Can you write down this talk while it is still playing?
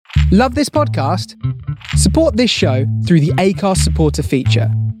Love this podcast? Support this show through the Acast supporter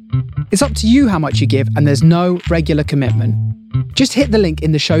feature. It's up to you how much you give, and there's no regular commitment. Just hit the link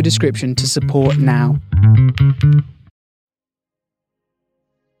in the show description to support now.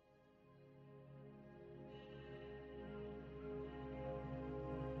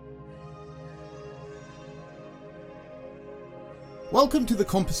 Welcome to The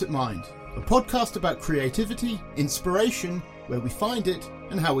Composite Mind, a podcast about creativity, inspiration, where we find it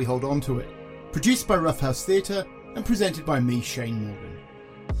and how we hold on to it. Produced by Rough House Theatre and presented by me, Shane Morgan.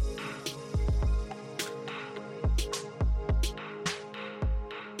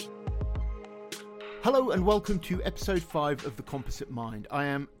 Hello and welcome to episode 5 of The Composite Mind. I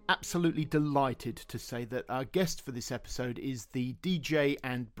am absolutely delighted to say that our guest for this episode is the DJ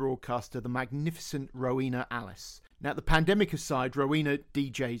and broadcaster, the magnificent Rowena Alice. Now, the pandemic aside, Rowena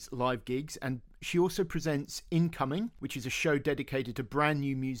DJs live gigs, and she also presents Incoming, which is a show dedicated to brand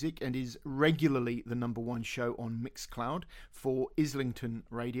new music and is regularly the #1 show on Mixcloud for Islington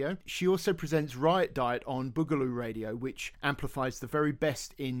Radio. She also presents Riot Diet on Boogaloo Radio, which amplifies the very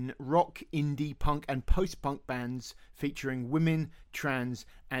best in rock, indie, punk and post-punk bands featuring women, trans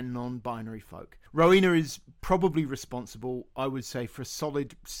and non-binary folk. Rowena is probably responsible, I would say, for a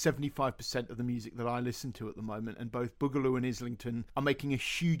solid 75% of the music that I listen to at the moment, and both Boogaloo and Islington are making a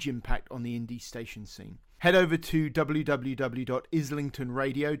huge impact on the indie station scene. Head over to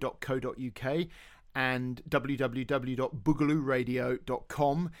www.islingtonradio.co.uk and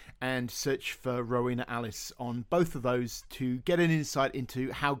www.boogalooradio.com and search for Rowena Alice on both of those to get an insight into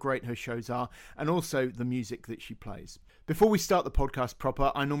how great her shows are and also the music that she plays. Before we start the podcast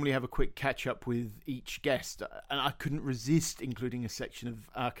proper, I normally have a quick catch-up with each guest, and I couldn't resist including a section of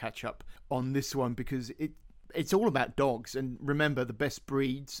our catch-up on this one because it's all about dogs, and remember, the best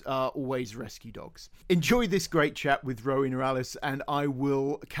breeds are always rescue dogs. Enjoy this great chat with Rowena Alice, and I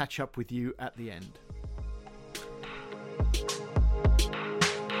will catch up with you at the end.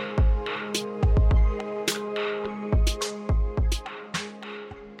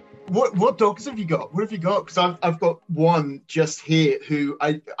 What dogs have you got? What have you got? Because I've got one just here who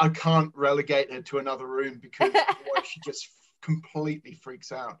I can't relegate her to another room because otherwise she just completely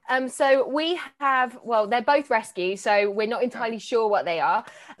freaks out. So we have, well, they're both rescue, so we're not entirely sure what they are,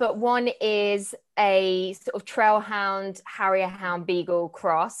 but one is a sort of trail hound, harrier hound beagle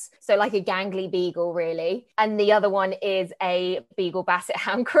cross, so like a gangly beagle really, and the other one is a beagle basset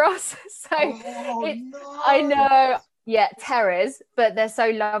hound cross. So no. I know. Yeah, terrors, but they're so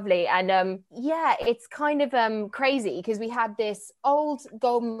lovely. And it's kind of crazy because we had this old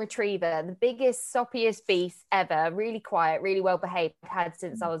golden retriever, the biggest, soppiest beast ever, really quiet, really well behaved, had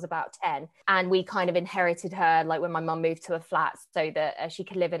since I was about 10. And we kind of inherited her like when my mum moved to a flat so that she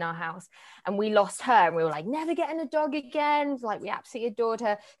could live in our house. And we lost her and we were like, never getting a dog again. Like, we absolutely adored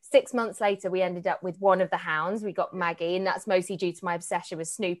her. 6 months later, we ended up with one of the hounds. We got Maggie, and that's mostly due to my obsession with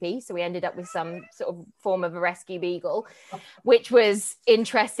Snoopy. So we ended up with some sort of form of a rescue beagle, which was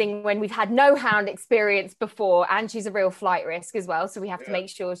interesting when we've had no hound experience before, and she's a real flight risk as well, so we have to make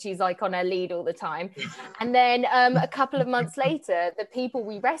sure she's like on her lead all the time. And then a couple of months later, the people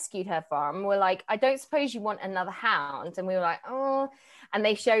we rescued her from were like, I don't suppose you want another hound? And we were like, oh. And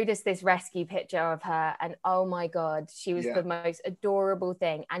they showed us this rescue picture of her, and oh my God, she was the most adorable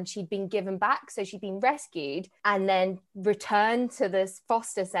thing. And she'd been given back, so she'd been rescued and then returned to this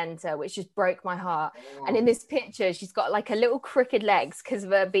foster center, which just broke my heart. Oh. And in this picture, she's got like a little crooked legs because of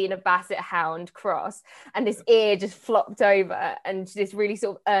her being a basset hound cross, and this ear just flopped over, and this really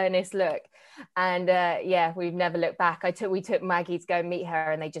sort of earnest look. And we've never looked back. We took Maggie to go and meet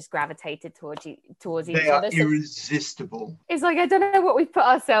her, and they just gravitated towards each other. They are irresistible. It's like, I don't know what we've put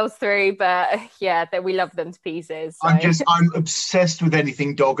ourselves through, but that we love them to pieces. So. I'm obsessed with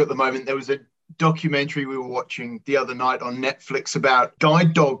anything dog at the moment. There was a documentary we were watching the other night on Netflix about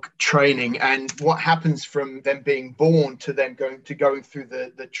guide dog training and what happens from them being born to them going through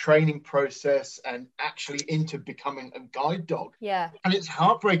the training process and actually into becoming a guide dog. Yeah. And it's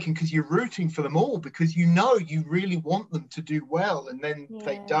heartbreaking because you're rooting for them all because you know you really want them to do well, and then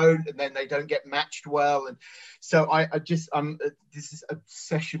they don't, and then they don't get matched well. And so this is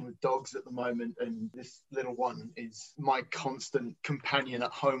obsession with dogs at the moment, and this little one is my constant companion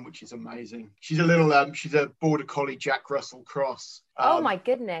at home, which is amazing. She's a little, she's a border collie Jack Russell cross. Oh my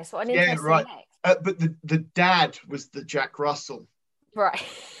goodness, what an interesting right. mix. But the dad was the Jack Russell. Right.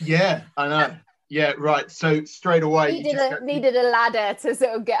 Yeah, I know. Yeah, right. So straight away, needed a ladder to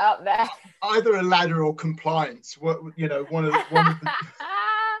sort of get up there. Either a ladder or compliance. One of the.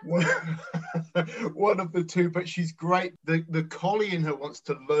 one of the two, but she's great. The collie in her wants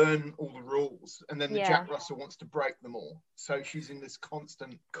to learn all the rules, and then the Jack Russell wants to break them all. So she's in this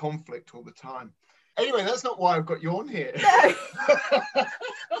constant conflict all the time. Anyway, that's not why I've got you on here. No.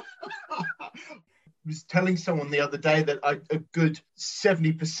 I was telling someone the other day that a good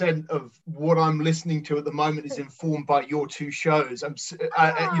 70% of what I'm listening to at the moment is informed by your two shows. Thank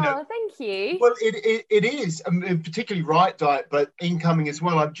you. Well, it is, particularly Right Diet, but Incoming as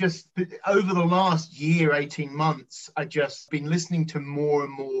well. I've just, over the last year, 18 months, I've just been listening to more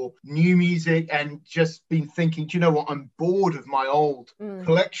and more new music and just been thinking, do you know what? I'm bored of my old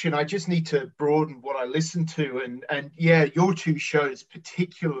collection. I just need to broaden what I listen to. And yeah, your two shows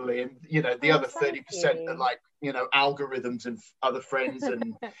particularly, and, the other 30% are like, algorithms and other friends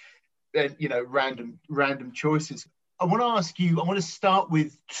and random choices. I want to start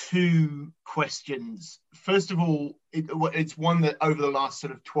with two questions. First of all, it's one that over the last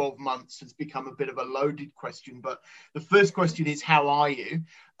sort of 12 months has become a bit of a loaded question. But the first question is, how are you?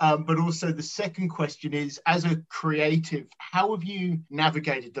 But also the second question is, as a creative, how have you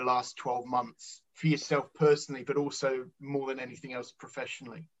navigated the last 12 months for yourself personally, but also more than anything else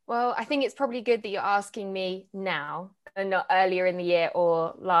professionally? Well, I think it's probably good that you're asking me now and not earlier in the year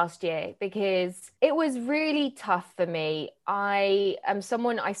or last year, because it was really tough for me. I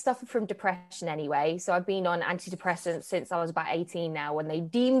suffer from depression anyway. So I've been on antidepressants since I was about 18 now, when they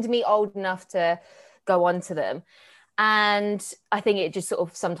deemed me old enough to go onto them. And I think it just sort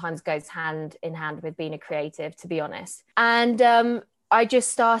of sometimes goes hand in hand with being a creative, to be honest. And I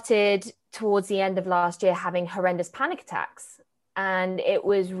just started towards the end of last year having horrendous panic attacks. And it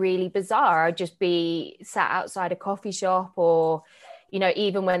was really bizarre. I'd just be sat outside a coffee shop, or,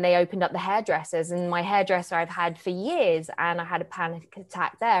 even when they opened up the hairdressers, and my hairdresser I've had for years, and I had a panic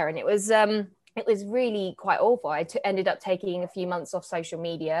attack there. And it was really quite awful. I ended up taking a few months off social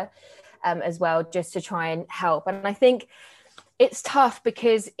media as well, just to try and help. And I think it's tough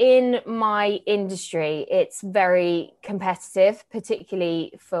because in my industry, it's very competitive,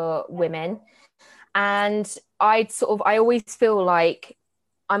 particularly for women. And I always feel like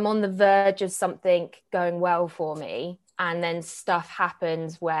I'm on the verge of something going well for me, and then stuff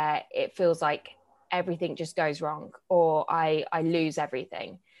happens where it feels like everything just goes wrong, or I lose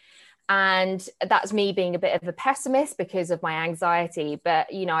everything. And that's me being a bit of a pessimist because of my anxiety. But,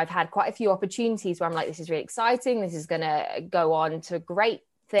 I've had quite a few opportunities where I'm like, this is really exciting. This is going to go on to great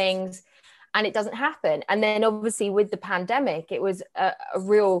things. And it doesn't happen. And then obviously with the pandemic, it was a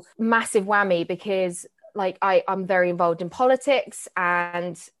real massive whammy, because I'm very involved in politics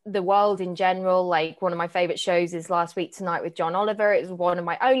and the world in general. Like, one of my favorite shows is Last Week Tonight with John Oliver. It was one of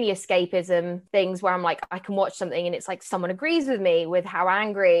my only escapism things where I'm like, I can watch something and it's like someone agrees with me with how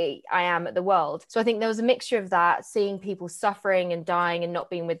angry I am at the world. So I think there was a mixture of that, seeing people suffering and dying and not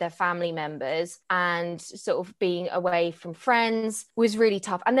being with their family members, and sort of being away from friends was really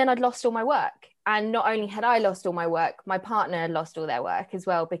tough. And then I'd lost all my work. And not only had I lost all my work, my partner had lost all their work as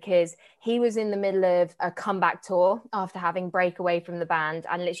well, because he was in the middle of a comeback tour after having break away from the band,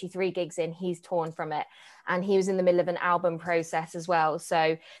 and literally 3 gigs in, he's torn from it. And he was in the middle of an album process as well.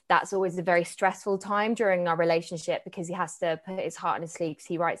 So that's always a very stressful time during our relationship, because he has to put his heart on his sleeve because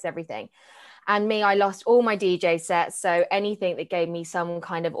he writes everything. And me, I lost all my DJ sets. So anything that gave me some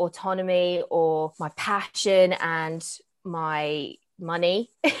kind of autonomy or my passion and my money,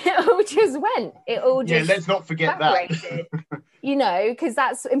 it all just went. It all just let's not forget evaporated. Because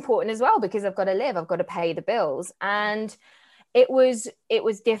that's important as well, because I've got to live, I've got to pay the bills. And it was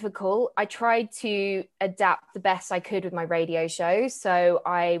difficult. I tried to adapt the best I could with my radio shows. So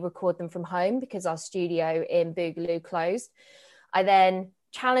I record them from home because our studio in Boogaloo closed. I then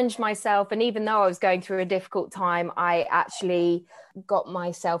challenged myself, and even though I was going through a difficult time, I actually got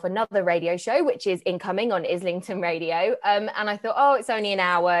myself another radio show, which is Incoming on Islington Radio, and I thought, oh, it's only an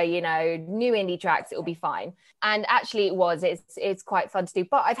hour, new indie tracks, it'll be fine. And actually it's quite fun to do,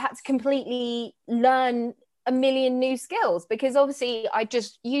 but I've had to completely learn a million new skills, because obviously I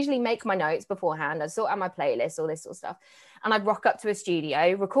just usually make my notes beforehand, I sort out my playlist, all this sort of stuff, and I'd rock up to a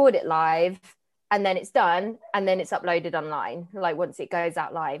studio, record it live, and then it's done, and then it's uploaded online. Like, once it goes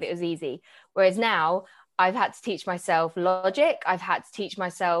out live, it was easy. Whereas now I've had to teach myself Logic. I've had to teach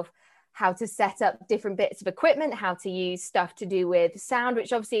myself how to set up different bits of equipment, how to use stuff to do with sound,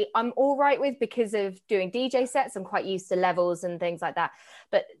 which obviously I'm all right with because of doing DJ sets. I'm quite used to levels and things like that.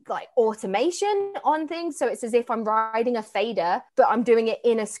 But like automation on things, so it's as if I'm riding a fader, but I'm doing it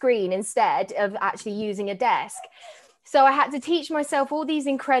in a screen instead of actually using a desk. So I had to teach myself all these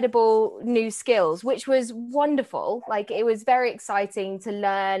incredible new skills, which was wonderful. Like, it was very exciting to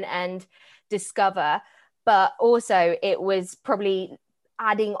learn and discover, but also it was probably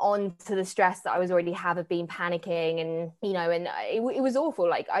adding on to the stress that I was already have of being panicking, and and it was awful.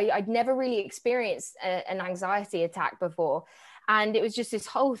 Like I'd never really experienced an anxiety attack before, and it was just this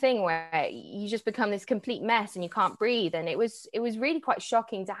whole thing where you just become this complete mess and you can't breathe, and it was really quite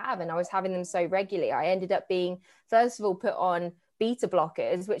shocking to have. And I was having them so regularly. I ended up being, first of all, put on beta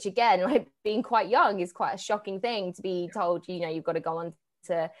blockers, which again, like being quite young, is quite a shocking thing to be told, you've got to go on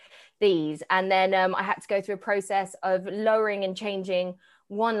to these. And then I had to go through a process of lowering and changing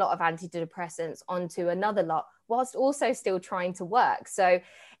one lot of antidepressants onto another lot, whilst also still trying to work. So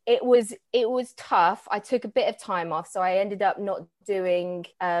it was tough. I took a bit of time off, so I ended up not doing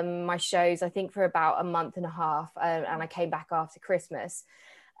my shows, I think, for about a month and a half, and I came back after Christmas,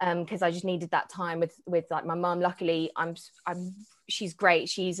 because I just needed that time with like my mum. Luckily, she's great.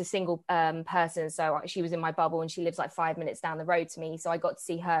 She's a single person, so she was in my bubble, and she lives like 5 minutes down the road to me, so I got to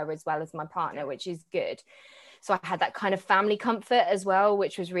see her as well as my partner, which is good. So I had that kind of family comfort as well,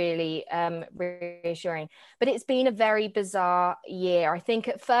 which was really reassuring. But it's been a very bizarre year. I think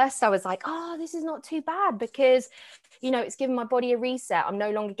at first I was like, oh, this is not too bad, because it's given my body a reset. I'm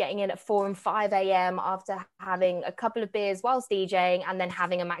no longer getting in at 4 and 5 a.m. after having a couple of beers whilst DJing, and then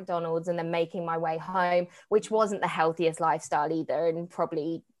having a McDonald's, and then making my way home, which wasn't the healthiest lifestyle either, and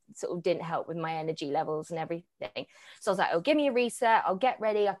probably sort of didn't help with my energy levels and everything. So I was like, oh, give me a reset. I'll get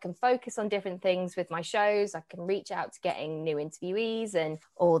ready. I can focus on different things with my shows. I can reach out to getting new interviewees and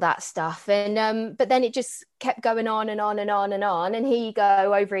all that stuff. And but then it just kept going on and on and on and on. And here you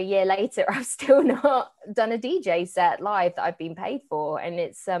go, over a year later, I've still not done a DJ set live that I've been paid for. And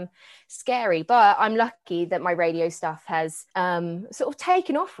it's scary, but I'm lucky that my radio stuff has sort of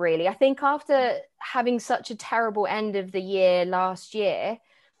taken off, really. I think after having such a terrible end of the year last year,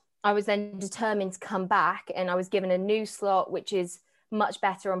 I was then determined to come back, and I was given a new slot, which is much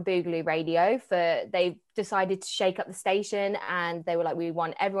better on Boogaloo Radio. They decided to shake up the station, and they were like, we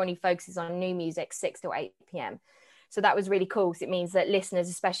want everyone who focuses on new music 6 to 8 p.m. So that was really cool, because it means that listeners,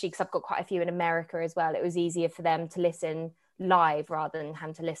 especially because I've got quite a few in America as well, it was easier for them to listen live rather than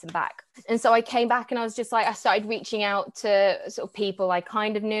having to listen back. And so I came back, and I was just like, I started reaching out to sort of people I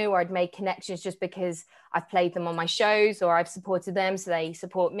kind of knew, or I'd made connections just because I've played them on my shows, or I've supported them, so they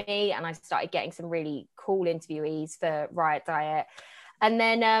support me. And I started getting some really cool interviewees for Riot Diet. And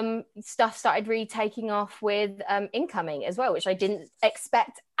then stuff started really taking off with Incoming as well, which I didn't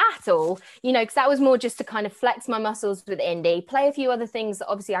expect at all, because that was more just to kind of flex my muscles with indie, play a few other things that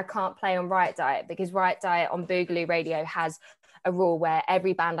obviously I can't play on Riot Diet, because Riot Diet on Boogaloo Radio has a rule where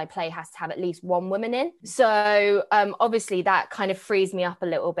every band I play has to have at least one woman in. So obviously that kind of frees me up a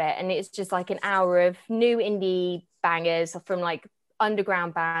little bit. And it's just like an hour of new indie bangers from like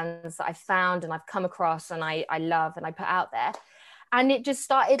underground bands that I've found and I've come across and I love and I put out there. And it just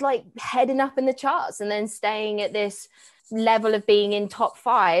started like heading up in the charts and then staying at this level of being in top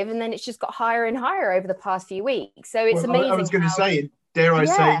 5. And then it's just got higher and higher over the past few weeks. So it's amazing. I was going to say, dare I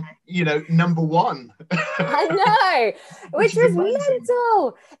say, number 1. I know, which was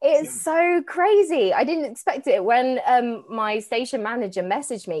mental. It's so crazy. I didn't expect it when my station manager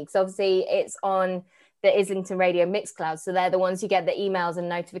messaged me, because obviously it's on the Islington Radio Mixcloud. So they're the ones who get the emails and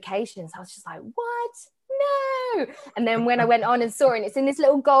notifications. I was just like, what? No. And then when I went on and saw it, and it's in this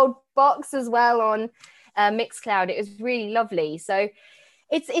little gold box as well on Mixcloud, it was really lovely. So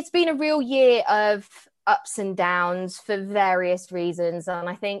it's been a real year of ups and downs for various reasons. And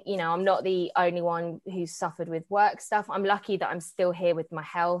I think, I'm not the only one who's suffered with work stuff. I'm lucky that I'm still here with my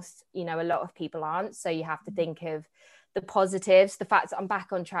health. A lot of people aren't. So you have to think of the positives, the fact that I'm back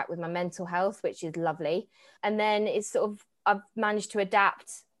on track with my mental health, which is lovely. And then it's sort of, I've managed to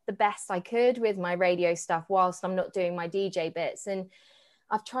adapt the best I could with my radio stuff whilst I'm not doing my DJ bits. And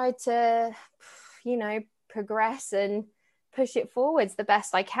I've tried to, progress and push it forwards the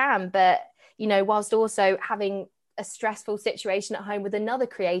best I can. But, whilst also having a stressful situation at home with another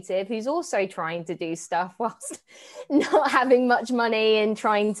creative who's also trying to do stuff whilst not having much money and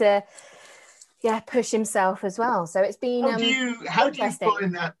trying to push himself as well. So it's been how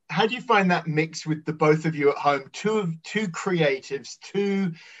do you find that mix with the both of you at home, two creatives,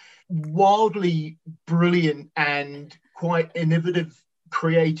 two wildly brilliant and quite innovative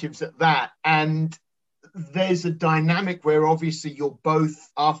creatives at that, and there's a dynamic where obviously you're both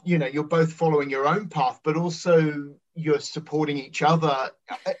following your own path, but also you're supporting each other.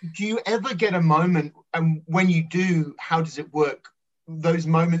 Do you ever get a moment, and when you do, how does it work? Those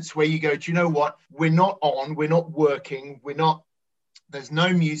moments where you go, do you know what? We're not working, there's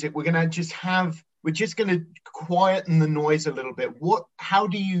no music. We're just going to quieten the noise a little bit. How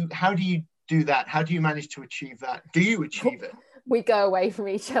do you do that? How do you manage to achieve that? Do you achieve it? We go away from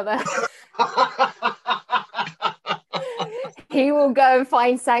each other. he will go and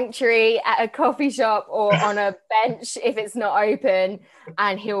find sanctuary at a coffee shop or on a bench if it's not open,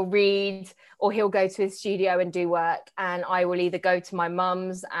 and he'll read, or he'll go to his studio and do work. And I will either go to my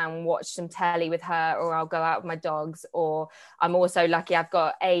mum's and watch some telly with her, or I'll go out with my dogs. Or I'm also lucky, I've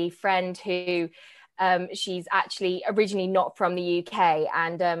got a friend who she's actually originally not from the UK,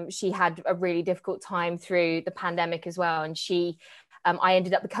 and she had a really difficult time through the pandemic as well. And I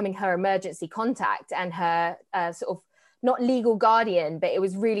ended up becoming her emergency contact and her sort of not legal guardian, but it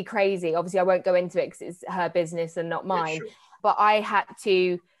was really crazy. Obviously, I won't go into it because it's her business and not mine. Yeah, sure. But I had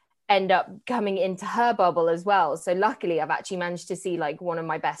to end up coming into her bubble as well. So luckily, I've actually managed to see like one of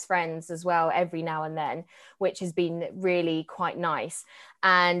my best friends as well every now and then, which has been really quite nice.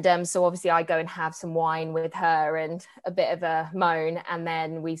 And so obviously I go and have some wine with her and a bit of a moan, and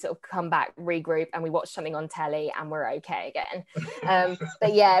then we sort of come back, regroup, and we watch something on telly and we're okay again.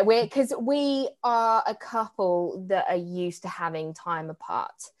 But yeah, because we are a couple that are used to having time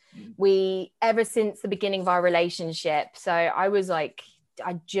apart. We, ever since the beginning of our relationship, so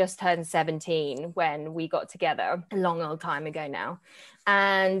I just turned 17 when we got together a long time ago now.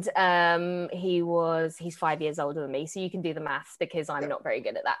 And he's 5 years older than me. So you can do the maths because I'm not very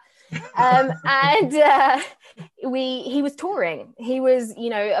good at that. He was touring. He was,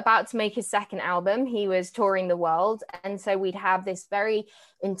 about to make his second album. He was touring the world. And so we'd have this very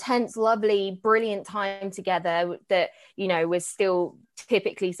intense, lovely, brilliant time together that, was still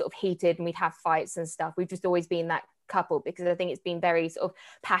typically sort of heated, and we'd have fights and stuff. We've just always been that couple, because I think it's been very sort of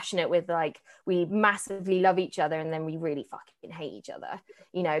passionate with, like, we massively love each other and then we really fucking hate each other.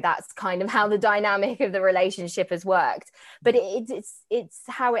 That's kind of how the dynamic of the relationship has worked. But it's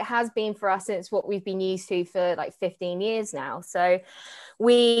how it has been for us, and it's what we've been used to for like 15 years now. So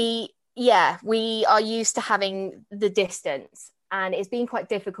we are used to having the distance, and it's been quite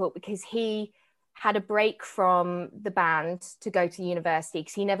difficult because he had a break from the band to go to university,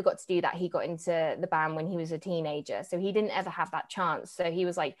 because he never got to do that. He got into the band when he was a teenager, so he didn't ever have that chance. So he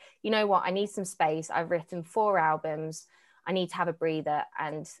was like, you know what, I need some space. I've written 4 albums. I need to have a breather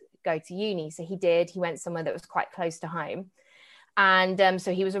and go to uni. So he did. He went somewhere that was quite close to home. And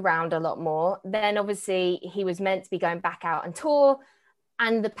so he was around a lot more. Then obviously he was meant to be going back out on tour,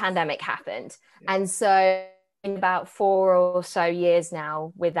 and the pandemic happened. And so in about 4 or so years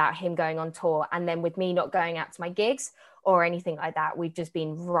now without him going on tour, and then with me not going out to my gigs or anything like that, we've just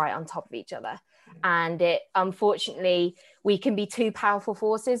been right on top of each other. And it, unfortunately, we can be two powerful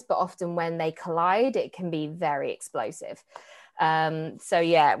forces, but often when they collide, it can be very explosive. So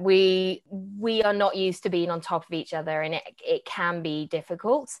yeah, we are not used to being on top of each other, and it can be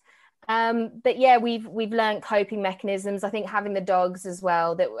difficult. But yeah, we've learned coping mechanisms. I think having the dogs as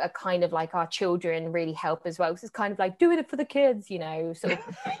well, that are kind of like our children, really help as well. Because it's kind of like doing it for the kids, sort of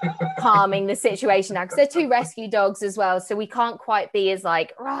calming the situation now. Because they're 2 rescue dogs as well, so we can't quite be as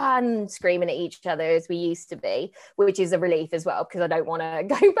like run screaming at each other as we used to be, which is a relief as well, because I don't want to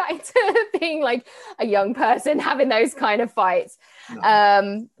go back to being like a young person having those kind of fights.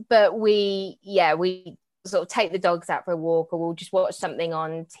 No. But we sort of take the dogs out for a walk, or we'll just watch something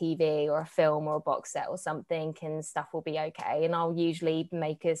on TV or a film or a box set or something, and stuff will be okay. And I'll usually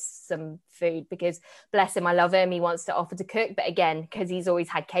make us some food, because bless him, I love him, he wants to offer to cook, but again, because he's always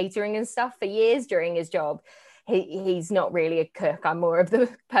had catering and stuff for years during his job, he's not really a cook. I'm more of the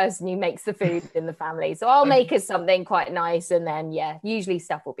person who makes the food in the family. So I'll make us something quite nice, and then usually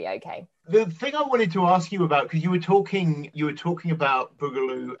stuff will be okay. The thing I wanted to ask you about, because you were talking about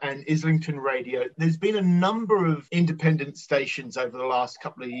Boogaloo and Islington Radio. There's been a number of independent stations over the last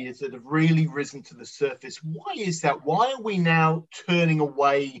couple of years that have really risen to the surface. Why is that? Why are we now turning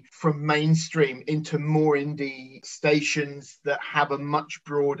away from mainstream into more indie stations that have a much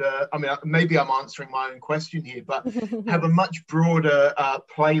broader, I mean, maybe I'm answering my own question here, but have a much broader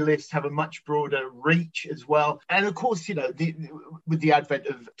playlist, have a much broader reach as well? And of course, with the advent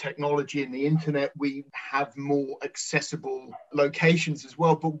of technology and the internet, we have more accessible locations as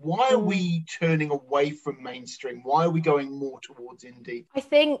well. But why are we turning away from mainstream? Why are we going more towards indie? I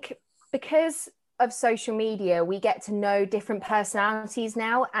think because of social media, we get to know different personalities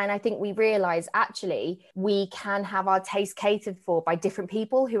now. And I think we realize actually we can have our taste catered for by different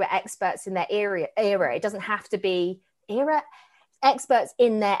people who are experts in their era. It doesn't have to be experts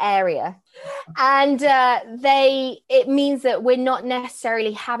in their area, and it means that we're not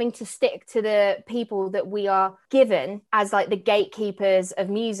necessarily having to stick to the people that we are given as like the gatekeepers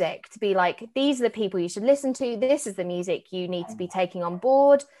of music, to be like, these are the people you should listen to, this is the music you need to be taking on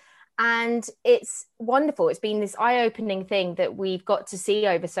board. And it's wonderful. It's been this eye-opening thing that we've got to see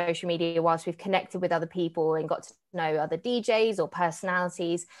over social media whilst we've connected with other people and got to know other DJs or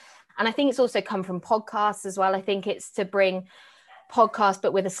personalities. And I think it's also come from podcasts as well. I think it's to bring podcast,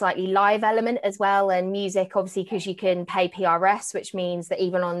 but with a slightly live element as well. And music, obviously, because you can pay PRS, which means that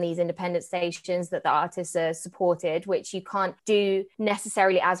even on these independent stations that the artists are supported, which you can't do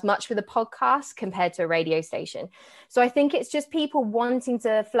necessarily as much with a podcast compared to a radio station. So I think it's just people wanting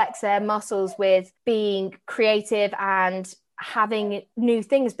to flex their muscles with being creative and having new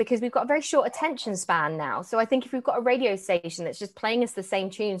things, because we've got a very short attention span now. So I think if we've got a radio station that's just playing us the same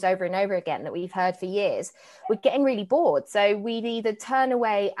tunes over and over again that we've heard for years, we're getting really bored. So we'd either turn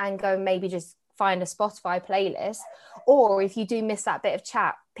away and go maybe just find a Spotify playlist, or if you do miss that bit of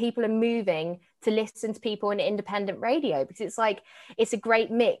chat, people are moving to listen to people in independent radio, because it's like, it's a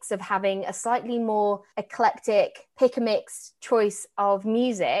great mix of having a slightly more eclectic pick a mix choice of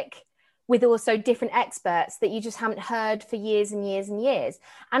music with also different experts that you just haven't heard for years and years and years.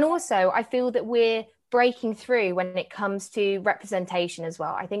 And also, I feel that we're breaking through when it comes to representation as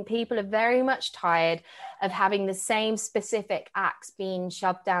well. I think people are very much tired of having the same specific acts being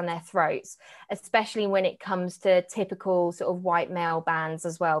shoved down their throats, especially when it comes to typical sort of white male bands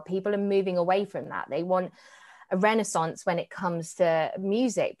as well. People are moving away from that. They want a renaissance when it comes to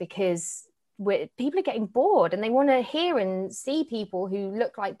music, because people are getting bored and they want to hear and see people who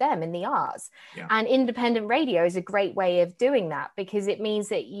look like them in the arts. Yeah. And independent radio is a great way of doing that, because it means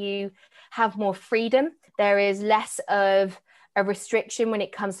that you have more freedom. There is less of a restriction when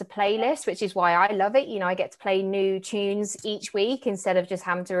it comes to playlists, which is why I love it. You know, I get to play new tunes each week instead of just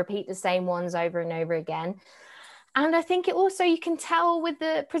having to repeat the same ones over and over again. And I think it also, you can tell with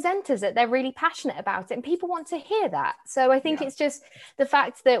the presenters that they're really passionate about it and people want to hear that. So I think it's just the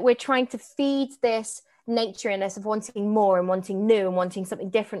fact that we're trying to feed this nature in us of wanting more and wanting new and wanting something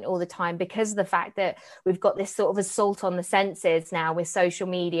different all the time, because of the fact that we've got this sort of assault on the senses now with social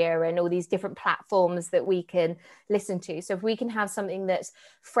media and all these different platforms that we can listen to. So if we can have something that's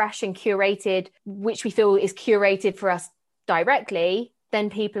fresh and curated, which we feel is curated for us directly, then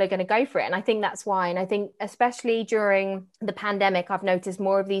people are going to go for it. And I think that's why. And I think especially during the pandemic, I've noticed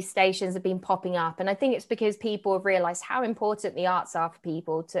more of these stations have been popping up. And I think it's because people have realized how important the arts are for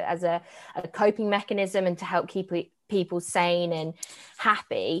people to, as a coping mechanism, and to help keep people sane and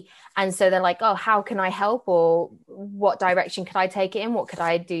happy. And so they're like, oh, how can I help? Or what direction could I take it in? What could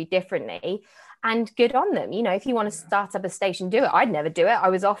I do differently? And good on them. You know, if you want to start up a station, do it. I'd never do it. I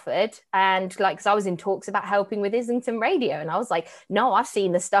was offered, and like, because I was in talks about helping with Islington Radio, and I was like, no, I've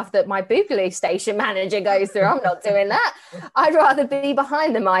seen the stuff that my Boogaloo station manager goes through. I'm not doing that. I'd rather be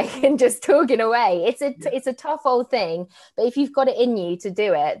behind the mic and just talking away. It's a tough old thing, but if you've got it in you to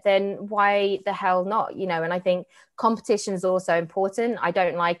do it, then why the hell not? You know, and I think competition is also important. I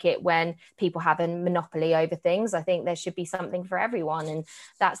don't like it when people have a monopoly over things. I think there should be something for everyone, and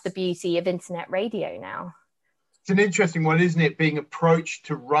that's the beauty of internet radio now. It's an interesting one, isn't it? Being approached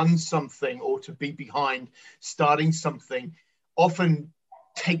to run something or to be behind starting something often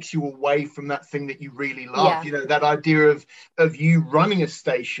takes you away from that thing that you really love. Yeah. You know, that idea of you running a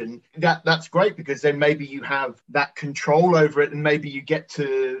station, that's great, because then maybe you have that control over it, and maybe you get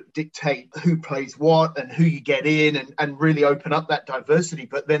to dictate who plays what and who you get in, and really open up that diversity.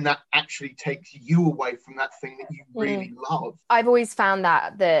 But then that actually takes you away from that thing that you really love. I've always found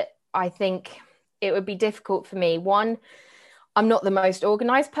that I think it would be difficult for me. One, I'm not the most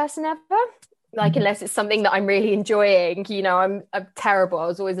organized person ever. Like, unless it's something that I'm really enjoying, you know, I'm terrible. I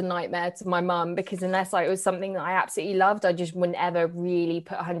was always a nightmare to my mum, because unless it was something that I absolutely loved, I just wouldn't ever really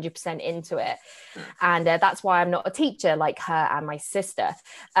put 100% into it. And that's why I'm not a teacher like her and my sister,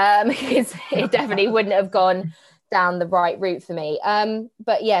 because it definitely wouldn't have gone down the right route for me.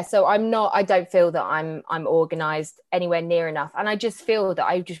 But yeah, so I don't feel that I'm organized anywhere near enough. And I just feel that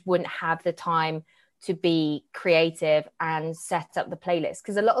I just wouldn't have the time to be creative and set up the playlist,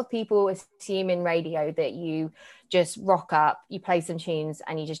 because a lot of people assume in radio that you just rock up, you play some tunes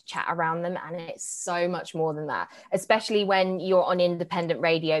and you just chat around them, and it's so much more than that, especially when you're on independent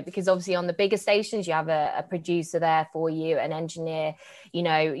radio, because obviously on the bigger stations you have a producer there for you, an engineer, you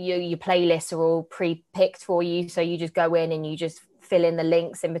know, your playlists are all pre-picked for you, so you just go in and you just fill in the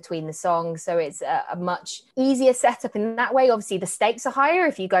links in between the songs. So it's a much easier setup in that way. Obviously the stakes are higher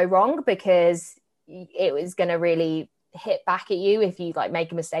if you go wrong, because it was going to really hit back at you if you like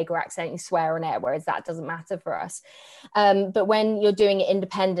make a mistake or accidentally swear on air, whereas that doesn't matter for us. But when you're doing it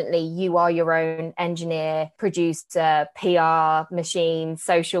independently, you are your own engineer, producer, PR machine,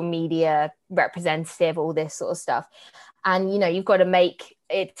 social media representative, all this sort of stuff. And, you know, you've got to make,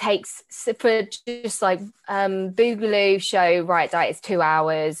 it takes, for just like Boogaloo show, Right Diet is 2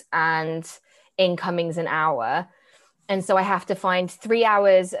 hours and Incoming's an hour. And so I have to find 3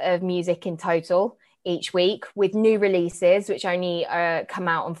 hours of music in total each week with new releases, which only come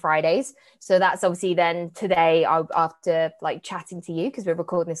out on Fridays. So that's obviously then today, after like chatting to you, because we're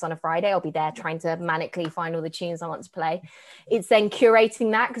recording this on a Friday, I'll be there trying to manically find all the tunes I want to play. It's then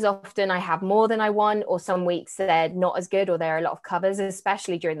curating that, because often I have more than I want, or some weeks they're not as good, or there are a lot of covers,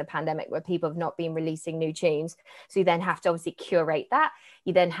 especially during the pandemic where people have not been releasing new tunes. So you then have to obviously curate that.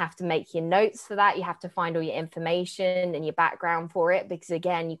 You then have to make your notes for that. You have to find all your information and your background for it, because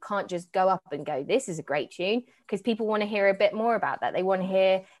again, you can't just go up and go, this is a great tune, because people want to hear a bit more about that. They want to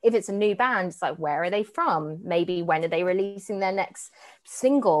hear, if it's a new band, it's like, where are they from? Maybe when are they releasing their next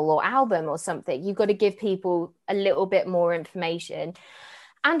single or album or something? You've got to give people a little bit more information.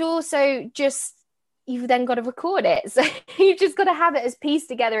 And also just, you've then got to record it. So you've just got to have it as pieced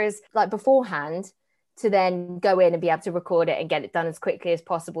together as like beforehand, to then go in and be able to record it and get it done as quickly as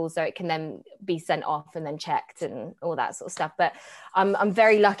possible, so it can then be sent off and then checked and all that sort of stuff. But I'm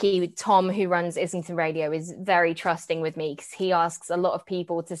very lucky with Tom, who runs Islington Radio, is very trusting with me, because he asks a lot of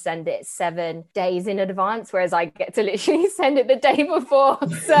people to send it 7 days in advance, whereas I get to literally send it the day before.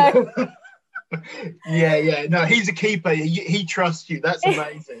 So yeah, no, he's a keeper. He trusts you. That's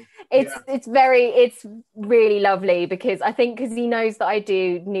amazing. It's really lovely, because I think, because he knows that I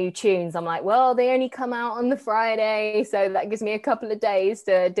do new tunes, I'm like, well, they only come out on the Friday, so that gives me a couple of days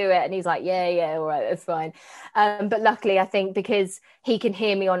to do it. And he's like, yeah, all right, that's fine. But luckily, I think because he can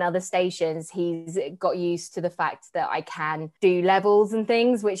hear me on other stations, he's got used to the fact that I can do levels and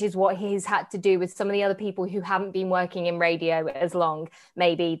things, which is what he's had to do with some of the other people who haven't been working in radio as long.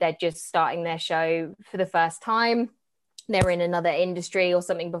 Maybe they're just starting their show for the first time, they're in another industry or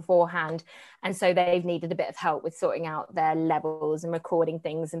something beforehand, and so they've needed a bit of help with sorting out their levels and recording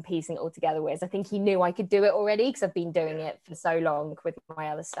things and piecing it all together, whereas I think he knew I could do it already, because I've been doing it for so long with my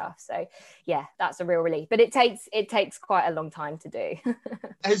other stuff. So yeah, that's a real relief, but it takes quite a long time to do.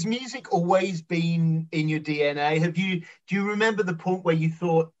 Has music always been in your DNA? Do you remember the point where you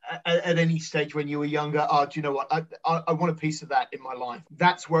thought at any stage when you were younger, do you know what, I want a piece of that in my life?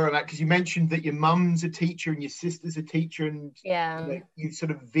 That's where I'm at. Because you mentioned that your mum's a teacher and your sister's a teacher, and you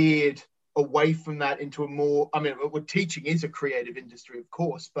sort of veered away from that into a more, I mean, well, teaching is a creative industry, of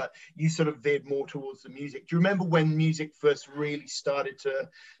course, but you sort of veered more towards the music. Do you remember when music first really started to?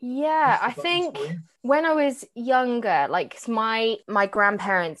 Yeah, I think when I was younger, like my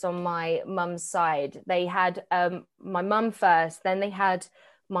grandparents on my mum's side, they had my mum first, then they had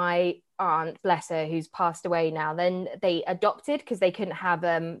my aunt, bless her, who's passed away now. Then they adopted, because they couldn't have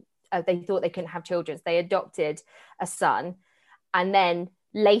they thought they couldn't have children, so they adopted a son. And then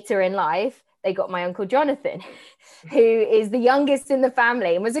later in life, they got my uncle Jonathan, who is the youngest in the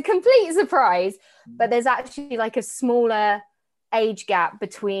family and was a complete surprise. But there's actually like a smaller age gap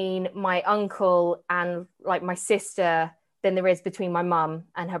between my uncle and like my sister than there is between my mum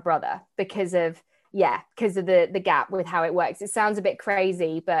and her brother, because of the gap with how it works. It sounds a bit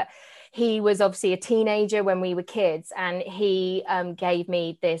crazy, but he was obviously a teenager when we were kids, and he gave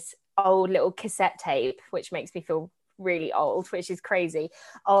me this old little cassette tape, which makes me feel really old, which is crazy,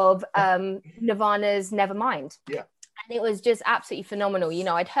 of Nirvana's Nevermind. Yeah. And it was just absolutely phenomenal. You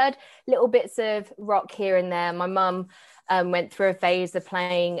know, I'd heard little bits of rock here and there. My mum went through a phase of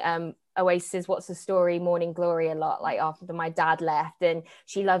playing Oasis, What's the Story, Morning Glory a lot, like after my dad left, and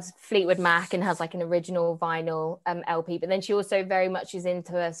she loves Fleetwood Mac and has like an original vinyl LP, but then she also very much is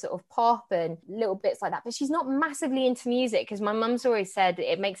into a sort of pop and little bits like that, but she's not massively into music, because my mum's always said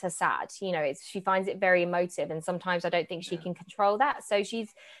it makes her sad, you know, she finds it very emotive, and sometimes I don't think she can control that, so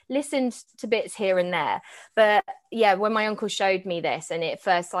she's listened to bits here and there. But yeah, when my uncle showed me this, and it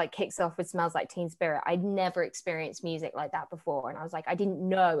first like kicks off with Smells Like Teen Spirit, I'd never experienced music like that before, and I was like, I didn't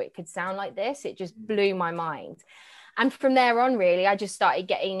know it could sound like this. It just blew my mind. And from there on, really, I just started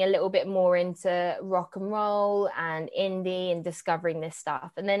getting a little bit more into rock and roll and indie and discovering this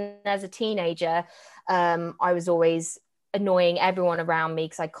stuff. And then as a teenager, I was always annoying everyone around me,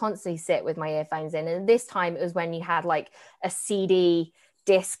 because I constantly sit with my earphones in. And this time it was when you had like a CD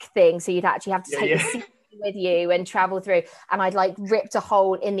disc thing, so you'd actually have to take the CD with you and travel through, and I'd like ripped a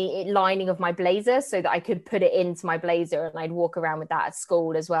hole in the lining of my blazer so that I could put it into my blazer, and I'd walk around with that at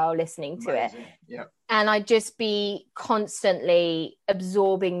school as well, listening to it. And I'd just be constantly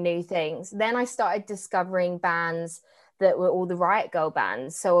absorbing new things. Then I started discovering bands that were all the Riot Girl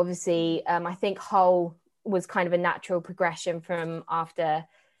bands. So obviously I think Hole was kind of a natural progression from after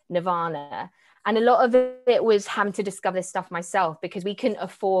Nirvana. And a lot of it was having to discover this stuff myself, because we couldn't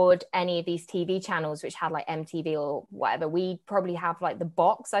afford any of these TV channels which had like MTV or whatever. We probably have like the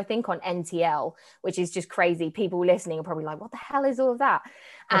box, I think, on NTL, which is just crazy. People listening are probably like, what the hell is all of that?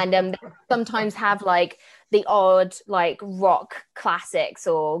 And they sometimes have like the odd like rock classics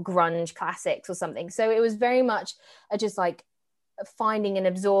or grunge classics or something. So it was very much just like finding and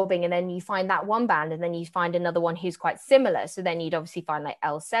absorbing, and then you find that one band and then you find another one who's quite similar, so then you'd obviously find like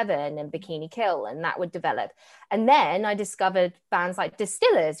L7 and Bikini Kill, and that would develop. And then I discovered bands like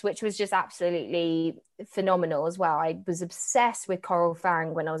Distillers, which was just absolutely phenomenal as well. I was obsessed with Coral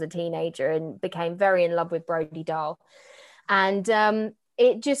Fang when I was a teenager and became very in love with Brody Dahl, and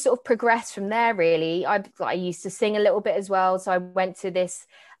it just sort of progressed from there, really. I used to sing a little bit as well, so I went to this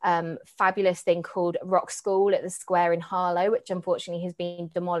fabulous thing called Rock School at the Square in Harlow, which unfortunately has been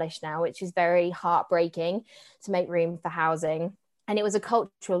demolished now, which is very heartbreaking, to make room for housing. And it was a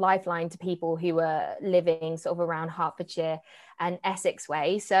cultural lifeline to people who were living sort of around Hertfordshire and Essex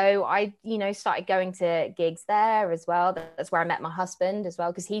way. So I, started going to gigs there as well. That's where I met my husband as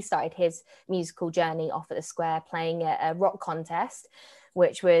well, because he started his musical journey off at the Square playing a rock contest,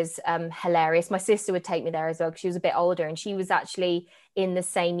 which was hilarious. My sister would take me there as well, because she was a bit older, and she was actually in the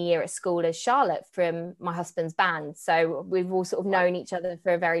same year at school as Charlotte from my husband's band. So we've all sort of known each other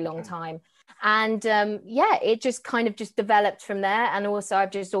for a very long time. And it just kind of just developed from there. And also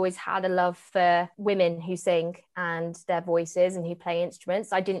I've just always had a love for women who sing and their voices and who play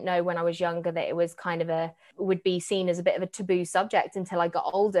instruments. I didn't know when I was younger that it was kind of would be seen as a bit of a taboo subject until I got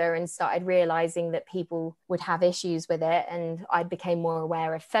older and started realizing that people would have issues with it. And I became more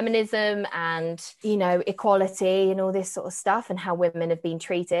aware of feminism and, equality and all this sort of stuff and how women have been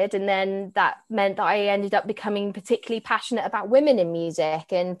treated. And then that meant that I ended up becoming particularly passionate about women in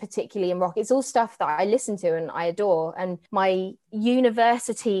music, and particularly in rock. It's all stuff that I listen to and I adore. And my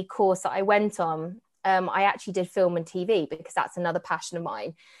university course that I went on, I actually did film and TV, because that's another passion of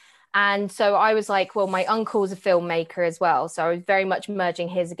mine. And so I was like, well, my uncle's a filmmaker as well. So I was very much merging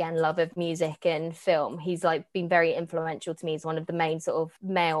his, again, love of music and film. He's like been very influential to me. He's one of the main sort of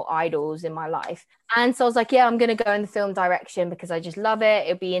male idols in my life. And so I was like, yeah, I'm going to go in the film direction because I just love it.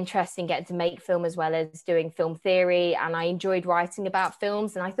 It'd be interesting getting to make film as well as doing film theory. And I enjoyed writing about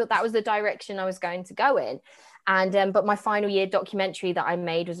films. And I thought that was the direction I was going to go in. And but my final year documentary that I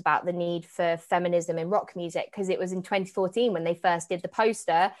made was about the need for feminism in rock music, because it was in 2014 when they first did the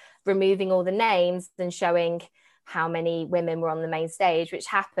poster, removing all the names and showing how many women were on the main stage, which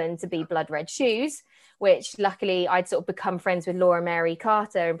happened to be Blood Red Shoes, which luckily I'd sort of become friends with Laura Mary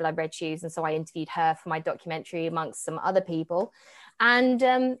Carter in Blood Red Shoes. And so I interviewed her for my documentary amongst some other people. And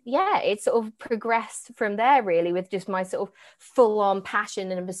it sort of progressed from there, really, with just my sort of full-on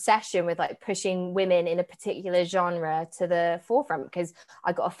passion and obsession with like pushing women in a particular genre to the forefront, because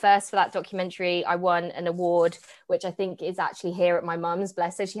I got a first for that documentary. I won an award, which I think is actually here at my mum's,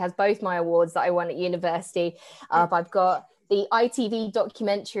 bless her. She has both my awards that I won at university. I've got the ITV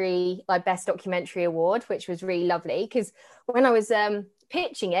documentary, like Best Documentary Award, which was really lovely, because when I was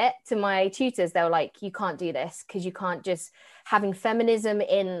pitching it to my tutors, they were like, you can't do this, because you can't just having feminism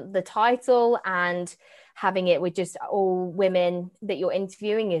in the title and having it with just all women that you're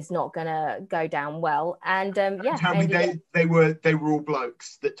interviewing is not gonna go down well. And tell me they were all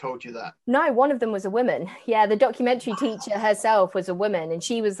blokes that told you that? No, one of them was a woman. Yeah, the documentary teacher herself was a woman, and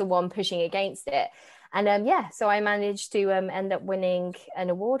she was the one pushing against it. And so I managed to end up winning an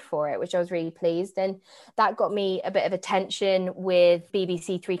award for it, which I was really pleased. And that got me a bit of attention with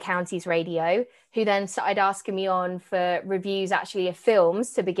BBC Three Counties Radio, who then started asking me on for reviews actually of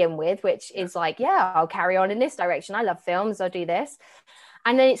films to begin with, which is like, yeah, I'll carry on in this direction. I love films, I'll do this.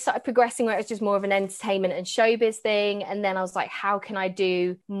 And then it started progressing where it was just more of an entertainment and showbiz thing. And then I was like, how can I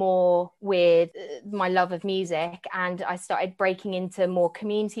do more with my love of music? And I started breaking into more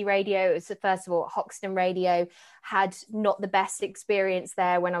community radio. It was, first of all, Hoxton Radio. Had not the best experience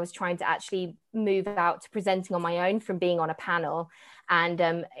there when I was trying to actually move out to presenting on my own from being on a panel. And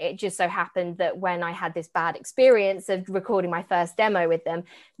it just so happened that when I had this bad experience of recording my first demo with them,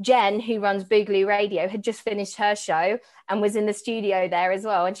 Jen, who runs Boogaloo Radio, had just finished her show and was in the studio there as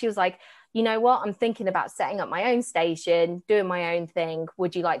well. And she was like, you know what, I'm thinking about setting up my own station, doing my own thing.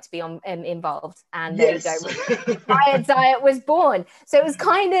 Would you like to be involved? And yes. There you go. Diet was born. So it was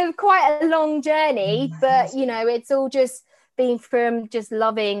kind of quite a long journey, but, you know, it's all just been from just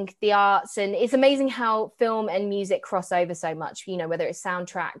loving the arts. And it's amazing how film and music cross over so much, you know, whether it's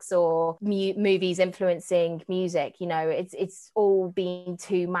soundtracks or movies influencing music, you know, it's all been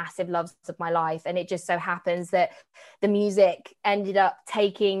two massive loves of my life. And it just so happens that the music ended up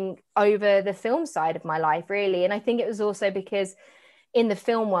taking over the film side of my life, really. And I think it was also because, in the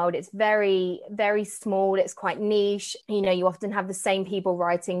film world, it's very, very small. It's quite niche. You know, you often have the same people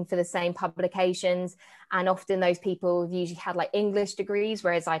writing for the same publications. And often those people have usually had like English degrees,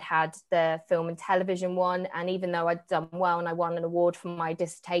 whereas I'd had the film and television one. And even though I'd done well and I won an award for my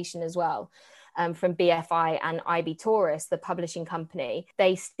dissertation as well, from BFI and IB Taurus, the publishing company,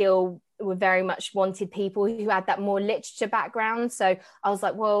 they still were very much wanted people who had that more literature background. So I was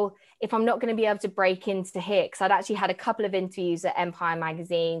like, well, if I'm not going to be able to break into here, because I'd actually had a couple of interviews at Empire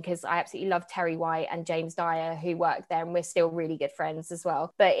magazine, because I absolutely love Terry White and James Dyer, who worked there, and we're still really good friends as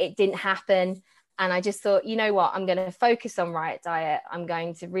well. But it didn't happen. And I just thought, you know what, I'm going to focus on Riot Diet. I'm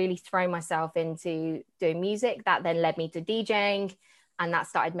going to really throw myself into doing music. That then led me to DJing, and that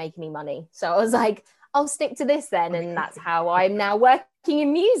started making me money. So I was like, I'll stick to this then. And that's how I'm now working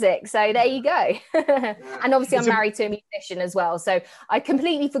in music. So there you go. And obviously I'm married to a musician as well. So I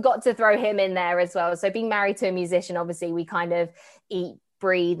completely forgot to throw him in there as well. So being married to a musician, obviously we kind of eat,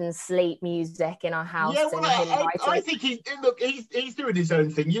 breathe and sleep music in our house. Yeah, well, I think he's doing his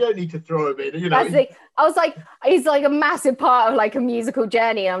own thing. You don't need to throw him in. You know, I was like, he's like a massive part of like a musical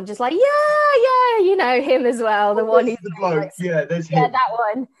journey. I'm just like, yeah, you know him as well. The one who's the bloke. Like, yeah, there's him. Yeah,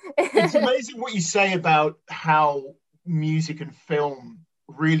 that one. It's amazing what you say about how music and film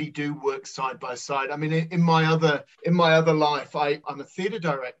really do work side by side. I mean, in my other life, I'm a theatre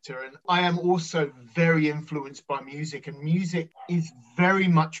director, and I am also very influenced by music, and music is very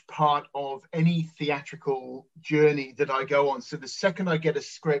much part of any theatrical journey that I go on. So the second I get a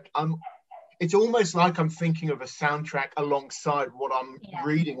script, it's almost like I'm thinking of a soundtrack alongside what I'm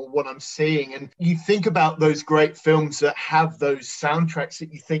reading or what I'm seeing. And you think about those great films that have those soundtracks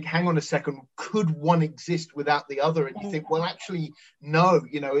that you think, hang on a second, could one exist without the other? And you think, well, actually, no.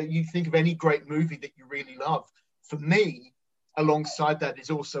 You know, you think of any great movie that you really love. For me, alongside that is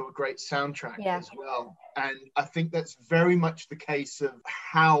also a great soundtrack as well. And I think that's very much the case of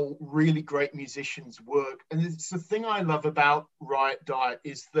how really great musicians work. And it's the thing I love about Riot Diet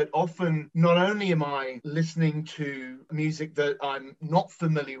is that often not only am I listening to music that I'm not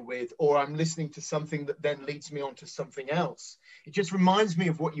familiar with, or I'm listening to something that then leads me on to something else. It just reminds me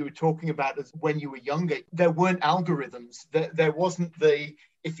of what you were talking about as when you were younger. There weren't algorithms. There wasn't the,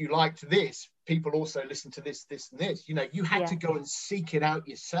 if you liked this, people also listen to this, this, and this. You know, you had to go and seek it out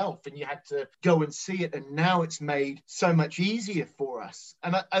yourself, and you had to go and see it. And now it's made so much easier for us.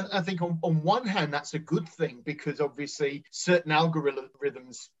 And I think on one hand, that's a good thing, because obviously certain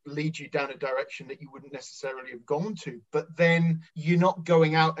algorithms lead you down a direction that you wouldn't necessarily have gone to. But then you're not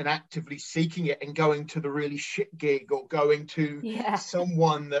going out and actively seeking it and going to the really shit gig, or going to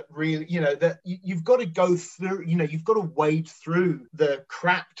someone that really, you know, that you've got to go through, you know, you've got to wade through the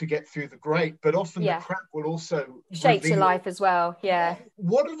crap to get through the great. But often the crap will also shape your life as well. Yeah.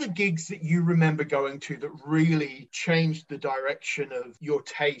 What are the gigs that you remember going to that really changed the direction of your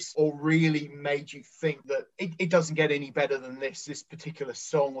taste, or really made you think that it doesn't get any better than this particular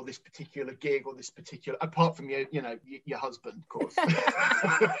song, or this particular gig, or this particular, apart from your husband, of course.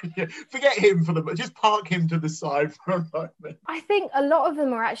 Forget him just park him to the side for a moment. I think a lot of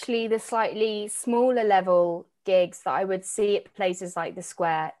them are actually the slightly smaller level gigs that I would see at places like the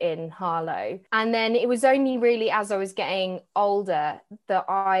Square in Harlow. And then it was only really as I was getting older that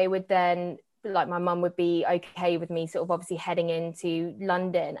I would then, like, my mum would be okay with me sort of obviously heading into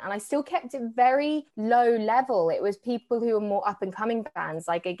London, and I still kept it very low level. It was people who were more up and coming bands,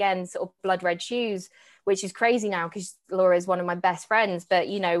 like, again, sort of Blood Red Shoes, which is crazy now because Laura is one of my best friends, but,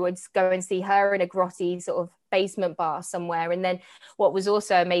 you know, would go and see her in a grotty sort of basement bar somewhere. And then what was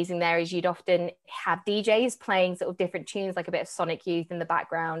also amazing there is you'd often have DJs playing sort of different tunes, like a bit of Sonic Youth in the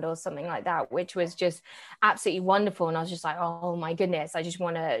background or something like that, which was just absolutely wonderful. And I was just like, oh my goodness, I just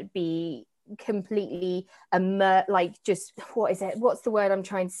want to be completely what's the word I'm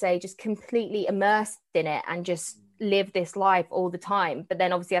trying to say, just completely immersed in it and just live this life all the time. But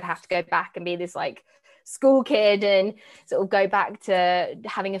then obviously I'd have to go back and be this like school kid and sort of go back to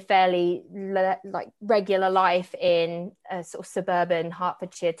having a fairly regular life in a sort of suburban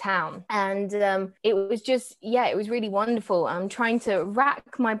Hertfordshire town. And it was just, it was really wonderful. I'm trying to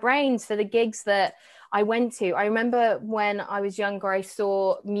rack my brains for the gigs that I went to. I remember when I was younger, I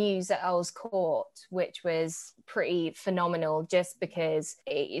saw Muse at Earl's Court, which was pretty phenomenal, just because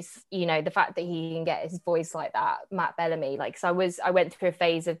it's, you know, the fact that he can get his voice like that, Matt Bellamy. Like, so I went through a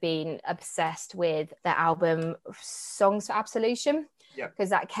phase of being obsessed with the album Songs for Absolution. because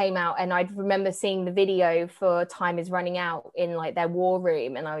that came out, and I remember seeing the video for Time Is Running Out in like their war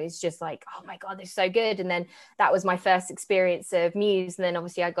room, and I was just like, oh my God, they're so good. And then that was my first experience of Muse, and then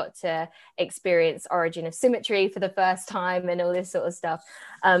obviously I got to experience Origin of Symmetry for the first time and all this sort of stuff.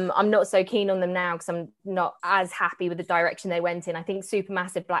 I'm not so keen on them now because I'm not as happy with the direction they went in. I think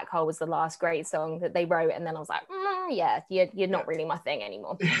Supermassive Black Hole was the last great song that they wrote, and then I was like, yeah, you're not really my thing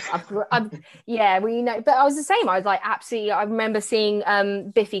anymore. Yeah, well, you know, but I was the same. I was like, absolutely. I remember seeing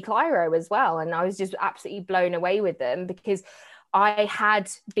Biffy Clyro as well, and I was just absolutely blown away with them because I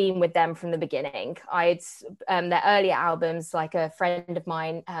had been with them from the beginning. I'd their earlier albums, like a friend of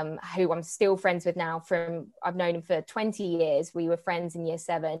mine who I'm still friends with now I've known him for 20 years. We were friends in year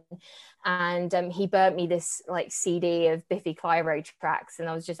 7, and he burnt me this like CD of Biffy Clyro tracks, and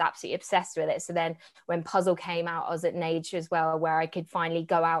I was just absolutely obsessed with it. So then when Puzzle came out, I was at an age as well where I could finally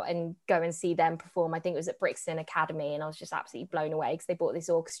go out and go and see them perform. I think it was at Brixton Academy, and I was just absolutely blown away because they brought this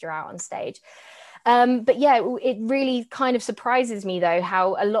orchestra out on stage. But yeah, it really kind of surprises me though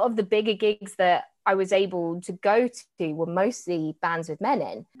how a lot of the bigger gigs that I was able to go to were mostly bands with men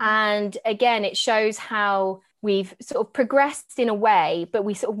in. And again, it shows how we've sort of progressed in a way, but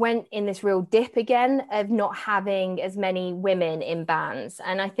we sort of went in this real dip again of not having as many women in bands.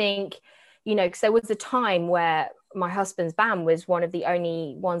 And I think, you know, because there was a time where my husband's band was one of the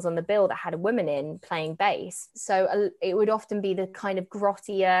only ones on the bill that had a woman in playing bass. So it would often be the kind of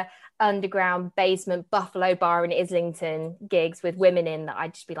grottier underground basement Buffalo Bar in Islington gigs with women in that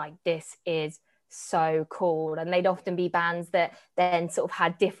I'd just be like, this is so cool. And they'd often be bands that then sort of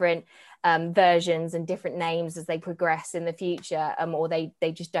had different versions and different names as they progress in the future, or they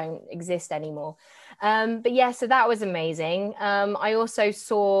just don't exist anymore. But yeah, so that was amazing. I also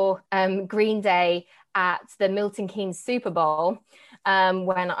saw Green Day at the Milton Keynes Super Bowl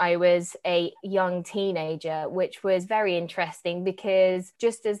when I was a young teenager, which was very interesting because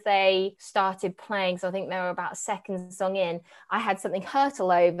just as they started playing, so I think they were about a second song in, I had something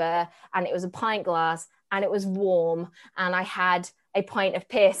hurtle over, and it was a pint glass, and it was warm, and I had a pint of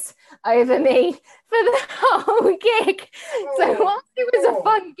piss over me for the whole gig. So whilst it was a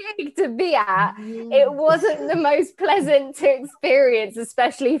fun gig to be at, it wasn't the most pleasant to experience,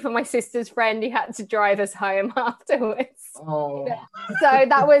 especially for my sister's friend who had to drive us home afterwards. So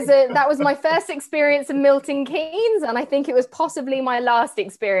that was my first experience of Milton Keynes, and I think it was possibly my last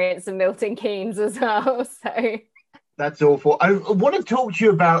experience of Milton Keynes as well. So that's awful. I want to talk to you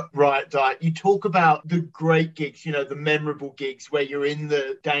about Riot Diet. You talk about the great gigs, you know, the memorable gigs where you're in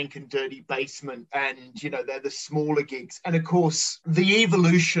the dank and dirty basement, and, you know, they're the smaller gigs. And of course, the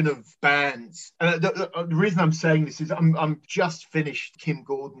evolution of bands. The reason I'm saying this is I'm just finished Kim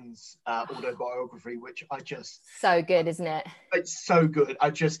Gordon's autobiography, which I just... So good, isn't it? It's so good.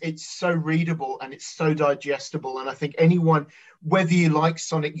 It's so readable and it's so digestible. And I think anyone, whether you like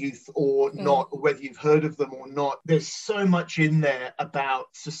Sonic Youth or not, or whether you've heard of them or not, there's so much in there about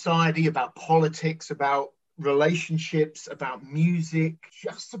society, about politics, about relationships, about music,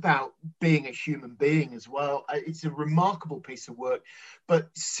 just about being a human being as well. It's a remarkable piece of work. But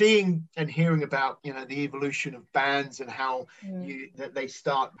seeing and hearing about, you know, the evolution of bands and how that they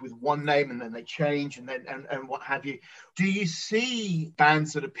start with one name and then they change and then and what have you. Do you see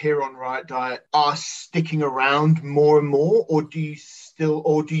bands that appear on Riot Diet are sticking around more and more, or do you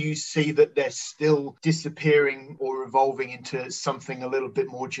see that they're still disappearing or evolving into something a little bit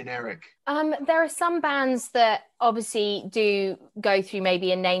more generic? There are some bands that obviously do go through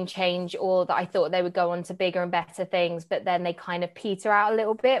maybe a name change, or that I thought they would go on to bigger and better things, but then they kind of peter out a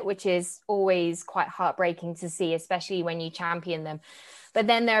little bit, which is always quite heartbreaking to see, especially when you champion them. But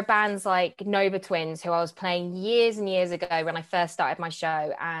then there are bands like Nova Twins, who I was playing years and years ago when I first started my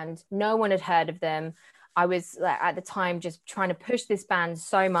show, and no one had heard of them. I was at the time just trying to push this band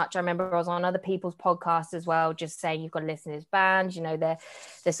so much. I remember I was on other people's podcasts as well, just saying, you've got to listen to this band, you know, they're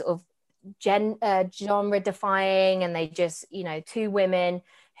sort of genre defying, and they just, you know, two women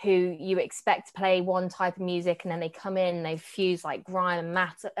who you expect to play one type of music, and then they come in and they fuse like grime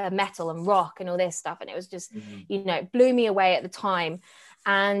and metal and rock and all this stuff, and it was just you know, it blew me away at the time.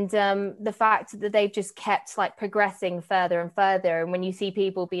 And the fact that they've just kept like progressing further and further, and when you see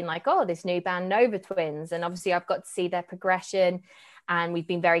people being like, oh, this new band Nova Twins, and obviously I've got to see their progression, and we've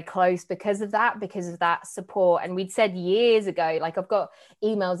been very close because of that support. And we'd said years ago, like I've got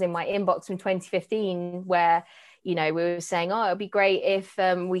emails in my inbox from 2015 where, you know, we were saying, oh, it'd be great if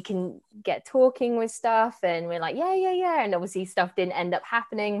we can get talking with stuff, and we're like, yeah, and obviously stuff didn't end up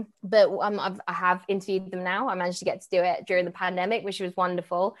happening, but I have interviewed them now. I managed to get to do it during the pandemic, which was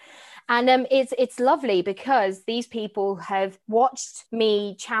wonderful. And it's lovely because these people have watched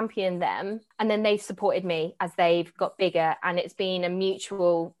me champion them And then they've supported me as they've got bigger. And it's been a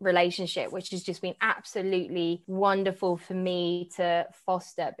mutual relationship, which has just been absolutely wonderful for me to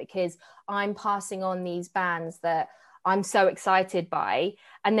foster, because I'm passing on these bands that I'm so excited by.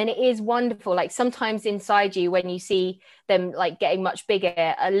 And then it is wonderful. Like sometimes inside you, when you see them like getting much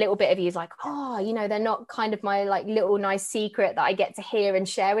bigger, a little bit of you is like, oh, you know, they're not kind of my like little nice secret that I get to hear and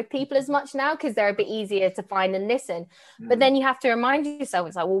share with people as much now, because they're a bit easier to find and listen. But then you have to remind yourself,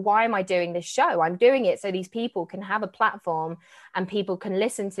 it's like, well, why am I doing this show? I'm doing it so these people can have a platform and people can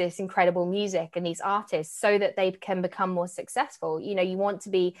listen to this incredible music and these artists so that they can become more successful. You know, you want to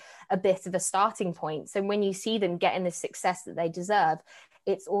be a bit of a starting point. So when you see them getting the success that they deserve,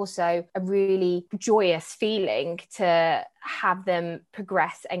 it's also a really joyous feeling to have them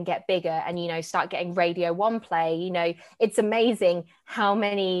progress and get bigger and, you know, start getting Radio 1 play. You know, it's amazing how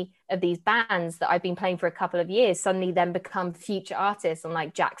many of these bands that I've been playing for a couple of years suddenly then become future artists on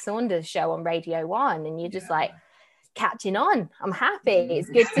like Jack Saunders' show on Radio 1. And you're just like, catching on. I'm happy. It's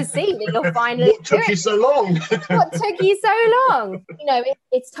good to see that you're finally what took you so long? What took you so long? You know,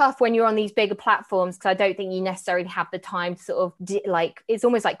 it's tough when you're on these bigger platforms, because I don't think you necessarily have the time to sort of like, it's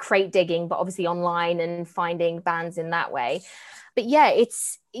almost like crate digging, but obviously online and finding bands in that way. But yeah,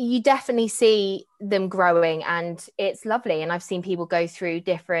 you definitely see them growing and it's lovely. And I've seen people go through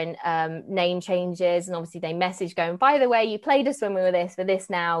different name changes, and obviously they message going, by the way, you played us when we were this for this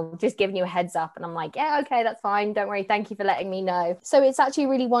now, just giving you a heads up. And I'm like, yeah, okay, that's fine. Don't worry. Thank you for letting me know. So it's actually a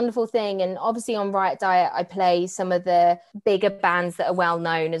really wonderful thing. And obviously on Riot Diet, I play some of the bigger bands that are well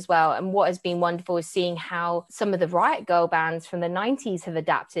known as well. And what has been wonderful is seeing how some of the Riot Girl bands from the 90s have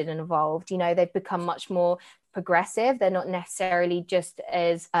adapted and evolved. You know, they've become much more progressive. They're not necessarily just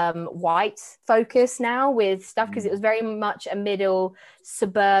as white focused now with stuff, because it was very much a middle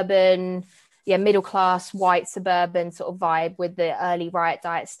class white suburban sort of vibe with the early Riot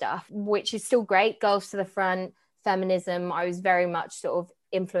Diet stuff, which is still great. Girls to the front, feminism. I was very much sort of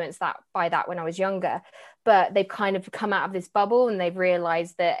influenced by that when I was younger, but they've kind of come out of this bubble and they've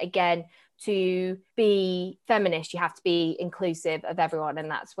realized that, again, to be feminist, you have to be inclusive of everyone.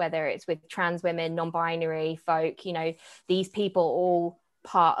 And that's whether it's with trans women, non-binary folk, you know, these people all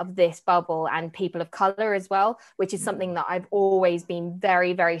part of this bubble, and people of color as well, which is something that I've always been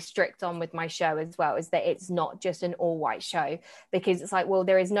very, very strict on with my show as well, is that it's not just an all white show, because it's like, well,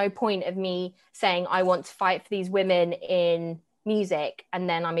 there is no point of me saying I want to fight for these women in music and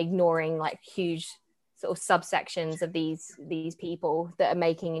then I'm ignoring like huge sort of subsections of these people that are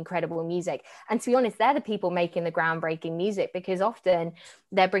making incredible music. And to be honest, they're the people making the groundbreaking music, because often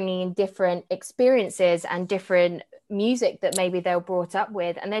they're bringing in different experiences and different music that maybe they were brought up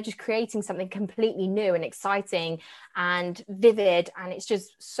with, and they're just creating something completely new and exciting and vivid, and it's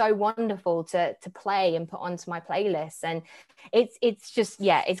just so wonderful to play and put onto my playlists. And it's just,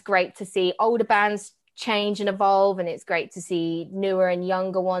 yeah, it's great to see older bands change and evolve, and it's great to see newer and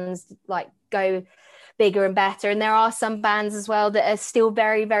younger ones like go bigger and better. And there are some bands as well that are still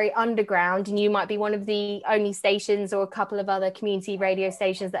very, very underground, and you might be one of the only stations or a couple of other community radio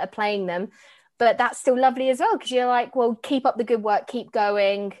stations that are playing them, but that's still lovely as well, because you're like, well, keep up the good work, keep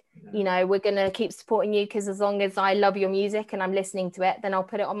going, you know, we're going to keep supporting you, because as long as I love your music and I'm listening to it, then I'll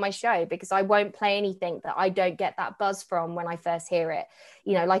put it on my show, because I won't play anything that I don't get that buzz from when I first hear it.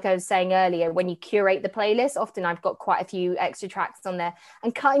 You know, like I was saying earlier, when you curate the playlist, often I've got quite a few extra tracks on there,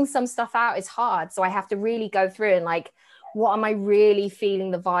 and cutting some stuff out is hard. So I have to really go through and like, what am I really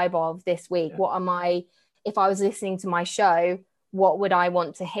feeling the vibe of this week? What am I, if I was listening to my show, what would I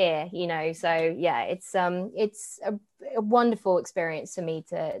want to hear, you know? So yeah, it's a wonderful experience for me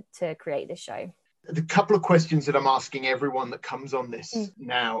to create this show. The couple of questions that I'm asking everyone that comes on this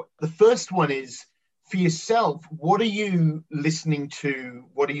now. The first one is, for yourself, what are you listening to?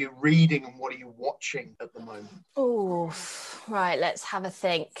 What are you reading? And what are you watching at the moment? Oh, right. Let's have a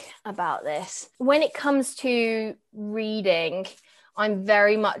think about this. When it comes to reading, I'm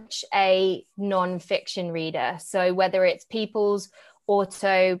very much a non-fiction reader. So whether it's people's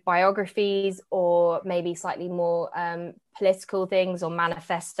autobiographies or maybe slightly more political things or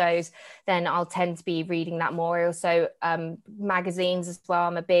manifestos, then I'll tend to be reading that more. Also magazines as well.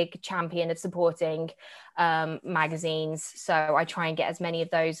 I'm a big champion of supporting magazines, so I try and get as many of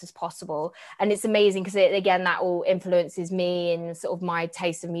those as possible. And it's amazing because again, that all influences me and sort of my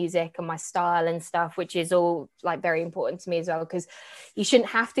taste of music and my style and stuff, which is all like very important to me as well, because you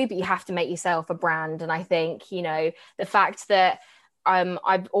shouldn't have to, but you have to make yourself a brand. And I think, you know, the fact that I'm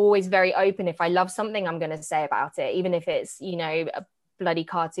always very open. If I love something, I'm going to say about it, even if it's, you know, bloody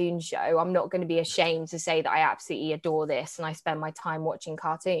cartoon show, I'm not going to be ashamed to say that I absolutely adore this and I spend my time watching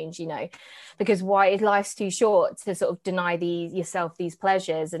cartoons, you know, because why? Life's too short to sort of deny yourself these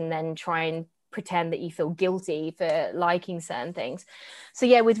pleasures and then try and pretend that you feel guilty for liking certain things. So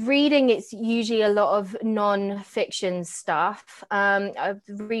yeah, with reading, it's usually a lot of non-fiction stuff. A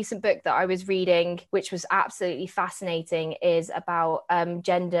recent book that I was reading, which was absolutely fascinating, is about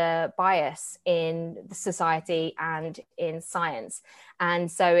gender bias in society and in science. And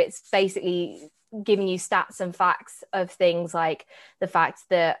so it's basically giving you stats and facts of things like the fact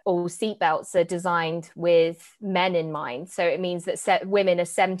that all seatbelts are designed with men in mind. So it means that women are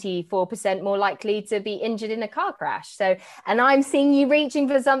 74% more likely to be injured in a car crash. So, and I'm seeing you reaching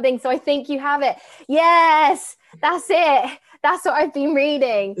for something, so I think you have it. Yes, that's it. That's what I've been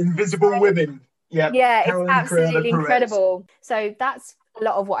reading. Invisible Women. Yeah, yeah, Carolyn it's absolutely Carrera-Perez. incredible. So that's a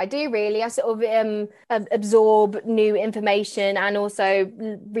lot of what I do, really. I sort of absorb new information and also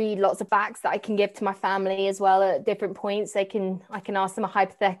read lots of facts that I can give to my family as well at different points. I can ask them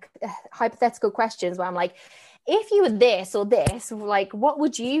hypothetical questions where I'm like, if you were this or this, like, what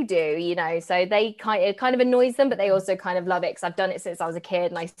would you do? You know, so it kind of annoys them, but they also kind of love it because I've done it since I was a kid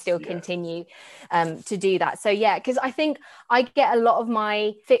and I still continue to do that. So yeah, because I think I get a lot of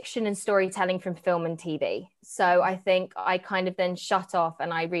my fiction and storytelling from film and TV. So I think I kind of then shut off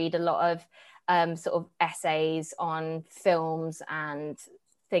and I read a lot of sort of essays on films and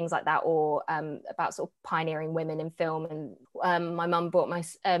things like that, or about sort of pioneering women in film. And my mum bought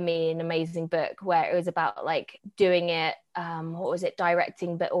me an amazing book where it was about like doing it,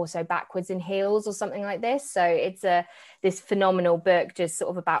 directing, but also backwards in heels or something like this. So it's this phenomenal book just sort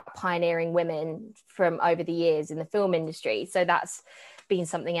of about pioneering women from over the years in the film industry. So that's been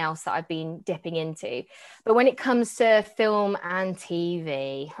something else that I've been dipping into. But when it comes to film and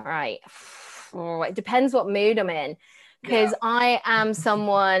TV, right, it depends what mood I'm in. Because I am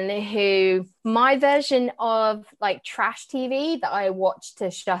someone who, my version of like trash TV that I watch to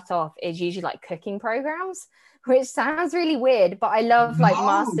shut off is usually like cooking programs, which sounds really weird, but I love like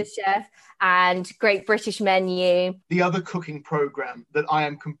MasterChef and Great British Menu. The other cooking program that I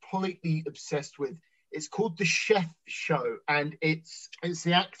am completely obsessed with, it's called The Chef Show, and it's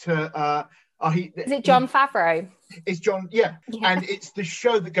the actor. Is it Jon Favreau? It's John, and it's the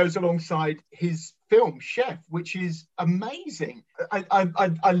show that goes alongside his film Chef, which is amazing.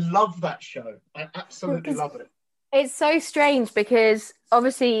 I love that show. I absolutely love it. It's so strange because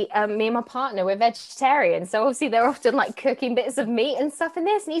obviously me and my partner, we're vegetarian, so obviously they're often like cooking bits of meat and stuff in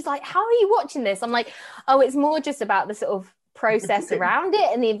this, and he's like, how are you watching this? I'm like, oh, it's more just about the sort of process around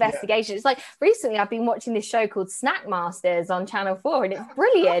it and the investigation. It's like recently I've been watching this show called Snack Masters on Channel 4, and it's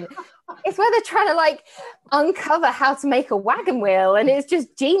brilliant. It's where they're trying to like uncover how to make a wagon wheel, and it's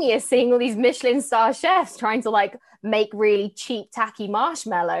just genius seeing all these Michelin star chefs trying to like make really cheap tacky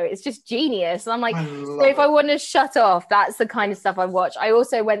marshmallow. It's just genius. And I'm like, so if I want to shut off, that's the kind of stuff I watch. I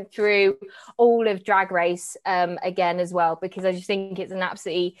also went through all of Drag Race again as well, because I just think it's an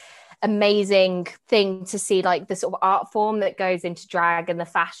absolutely amazing thing to see, like the sort of art form that goes into drag and the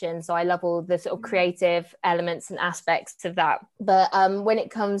fashion. So I love all the sort of creative elements and aspects of that. But when it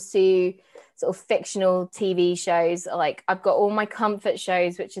comes to sort of fictional TV shows, like I've got all my comfort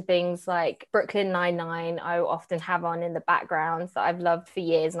shows, which are things like Brooklyn Nine-Nine. I often have on in the background that I've loved for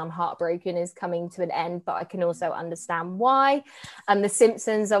years, and I'm heartbroken is coming to an end, but I can also understand why. The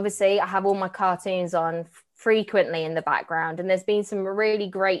Simpsons, obviously, I have all my cartoons on frequently in the background, and there's been some really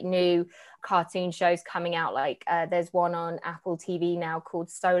great new cartoon shows coming out, like there's one on Apple TV now called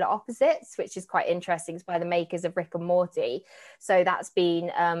Solar Opposites, which is quite interesting. It's by the makers of Rick and Morty, so that's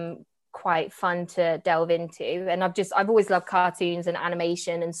been quite fun to delve into. And I've always loved cartoons and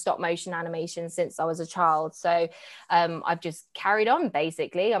animation and stop motion animation since I was a child, so I've just carried on.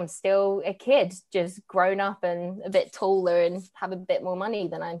 Basically, I'm still a kid, just grown up and a bit taller and have a bit more money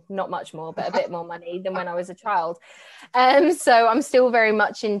than not much more, but a bit more money than when I was a child. So I'm still very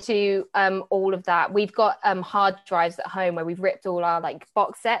much into all of that. We've got hard drives at home where we've ripped all our like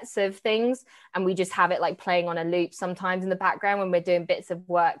box sets of things, and we just have it like playing on a loop sometimes in the background when we're doing bits of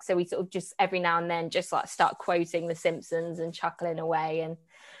work. So we sort of just every now and then just like start quoting The Simpsons and chuckling away and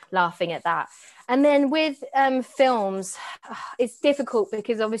laughing at that. And then with films, it's difficult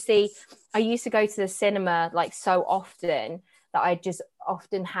because obviously I used to go to the cinema like so often that I just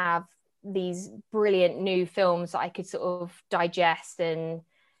often have these brilliant new films that I could sort of digest and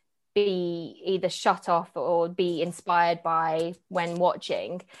be either shut off or be inspired by when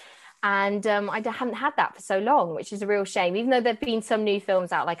watching. And hadn't had that for so long, which is a real shame, even though there've been some new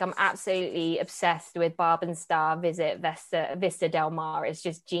films out. Like, I'm absolutely obsessed with Barb and Star Visit Vista Del Mar. It's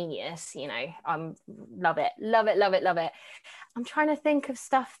just genius, you know. Love it. I'm trying to think of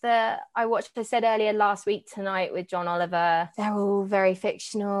stuff that I watched. I said earlier, Last Week Tonight with John Oliver. They're all very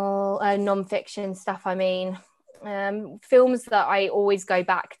fictional, non-fiction stuff, I mean. Films that I always go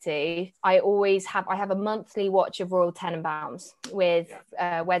back to. I have a monthly watch of Royal Tenenbaums with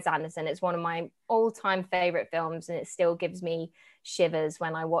Wes Anderson. It's one of my all-time favorite films, and it still gives me shivers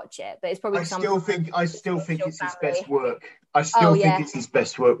when I watch it. But it's probably I still think it's his best work. Think it's his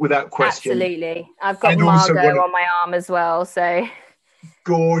best work, without question. Absolutely. I've got Margot on my arm as well, so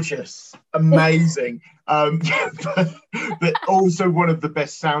gorgeous, amazing. But also one of the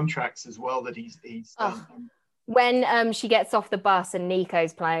best soundtracks as well that he's done. When she gets off the bus and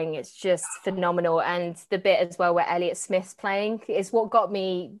Nico's playing, it's just phenomenal. And the bit as well where Elliott Smith's playing is what got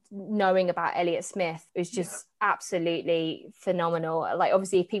me knowing about Elliott Smith. It was just absolutely phenomenal. Like,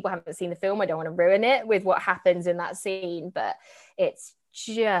 obviously, if people haven't seen the film, I don't want to ruin it with what happens in that scene, but it's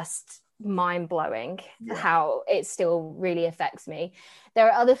just mind-blowing how it still really affects me. There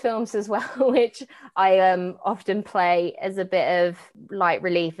are other films as well which I often play as a bit of light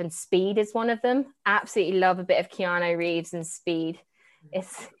relief, and Speed is one of them. Absolutely love a bit of Keanu Reeves and Speed.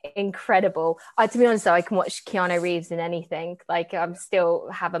 It's incredible. To be honest though, I can watch Keanu Reeves in anything. Like, I'm still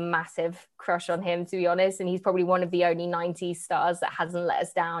have a massive crush on him, to be honest, and he's probably one of the only 90s stars that hasn't let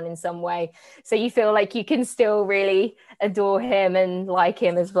us down in some way. So you feel like you can still really adore him and like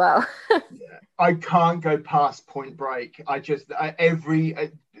him as well. I can't go past Point Break.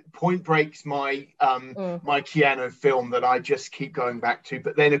 Point Break's my my Keanu film that I just keep going back to.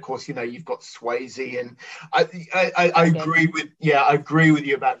 But then, of course, you know, you've got Swayze, and I agree with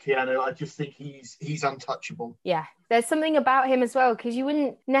you about Keanu. I just think he's untouchable. Yeah, there's something about him as well, because you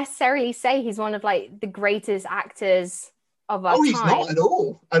wouldn't necessarily say he's one of like the greatest actors of our time. He's not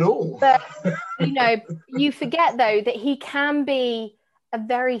at all. But you know, you forget though that he can be a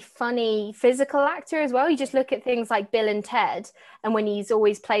very funny physical actor as well. You just look at things like Bill and Ted, and when he's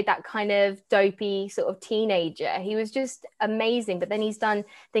always played that kind of dopey sort of teenager, he was just amazing. But then he's done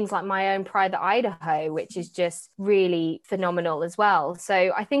things like My Own Private Idaho, which is just really phenomenal as well.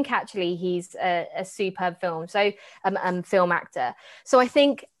 So I think actually he's a superb film actor. So I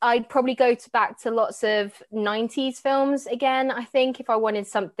think I'd probably go back to lots of 90s films again, I think, if I wanted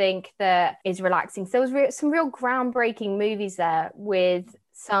something that is relaxing. So there was some real groundbreaking movies there, with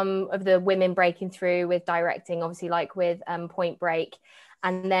some of the women breaking through with directing, obviously, like with Point Break,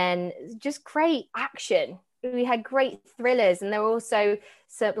 and then just great action. We had great thrillers, and there were also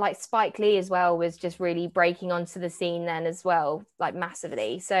like Spike Lee as well was just really breaking onto the scene then as well, like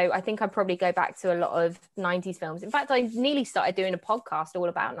massively. So I think I'd probably go back to a lot of 90s films. In fact, I nearly started doing a podcast all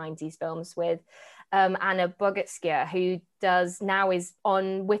about 90s films with Anna Bogatskia, who is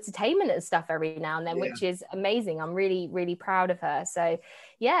on Wittertainment and stuff every now and then, which is amazing. I'm really, really proud of her. So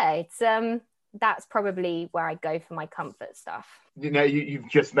yeah, it's that's probably where I go for my comfort stuff. You know, you've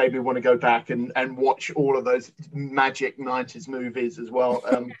just made me want to go back and watch all of those magic 90s movies as well,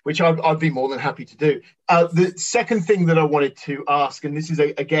 which I'd be more than happy to do. The second thing that I wanted to ask, and this is,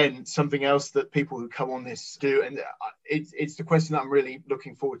 again, something else that people who come on this do, and it's the question that I'm really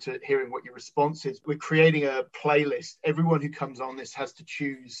looking forward to hearing what your response is. We're creating a playlist. Everyone who comes on this has to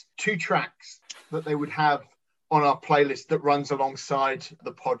choose 2 tracks that they would have on our playlist that runs alongside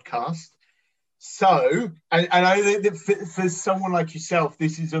the podcast. So, and I know that for someone like yourself,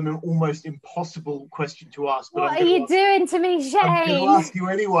 this is an almost impossible question to ask. But what are you doing to me, Shane? I'm going to ask you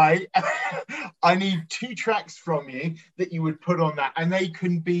anyway. I need 2 tracks from you that you would put on that, and they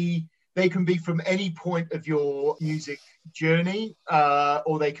can be from any point of your music journey,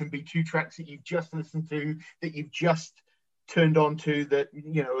 or they can be 2 tracks that you've just listened to, that you've just turned on to, that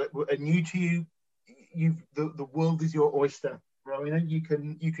you know are new to you. The world is your oyster. Rowena, you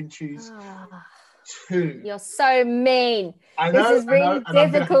can choose 2. You're so mean. I know, this is really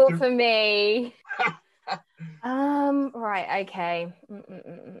difficult to... for me. Right, okay.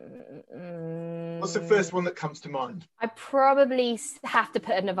 What's the first one that comes to mind? I probably have to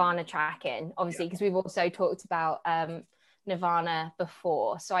put a Nirvana track in, obviously, because we've also talked about Nirvana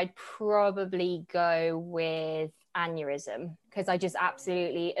before. So I'd probably go with Aneurysm, because I just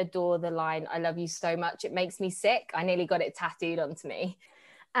absolutely adore the line, "I love you so much, it makes me sick." I nearly got it tattooed onto me.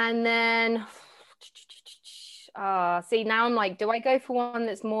 And then see, now I'm like, do I go for one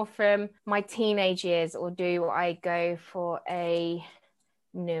that's more from my teenage years, or do I go for a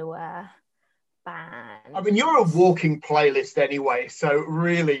newer band? I mean, you're a walking playlist anyway, so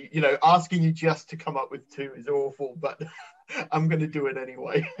really, you know, asking you just to come up with 2 is awful, but I'm going to do it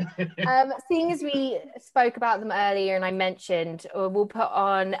anyway. Seeing as we spoke about them earlier and I mentioned, we'll put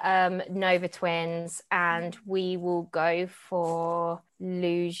on Nova Twins and we will go for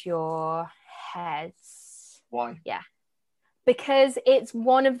Lose Your Heads. Why? Yeah. Because it's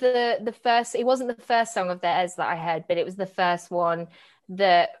one of the first, it wasn't the first song of theirs that I heard, but it was the first one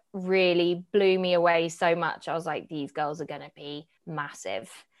that really blew me away so much. I was like, these girls are going to be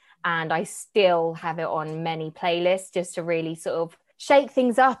massive. And I still have it on many playlists just to really sort of shake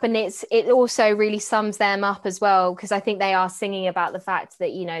things up. And it also really sums them up as well, because I think they are singing about the fact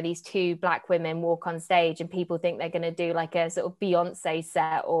that, you know, these two Black women walk on stage and people think they're going to do like a sort of Beyonce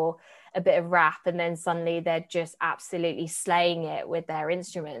set or a bit of rap, and then suddenly they're just absolutely slaying it with their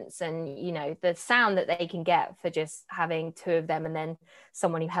instruments. And, you know, the sound that they can get for just having two of them and then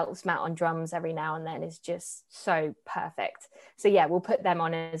someone who helps Matt on drums every now and then is just so perfect. So yeah, we'll put them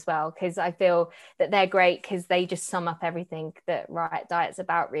on as well, because I feel that they're great because they just sum up everything that Riot Diet's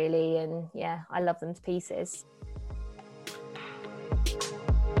about, really. And yeah, I love them to pieces.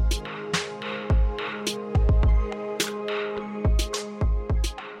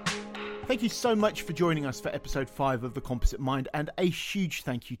 Thank you so much for joining us for episode 5 of The Composite Mind, and a huge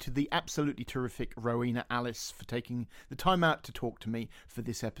thank you to the absolutely terrific Rowena Alice for taking the time out to talk to me for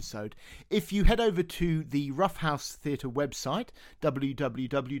this episode. If you head over to the Rough House Theatre website,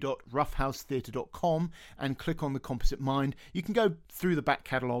 www.roughhousetheatre.com, and click on The Composite Mind, you can go through the back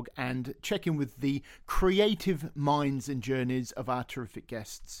catalogue and check in with the creative minds and journeys of our terrific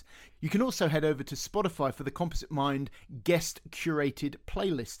guests. You can also head over to Spotify for the Composite Mind guest curated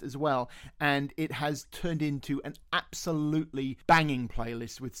playlist as well, and it has turned into an absolutely banging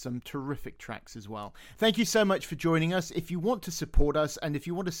playlist with some terrific tracks as well. Thank you so much for joining us. If you want to support us and if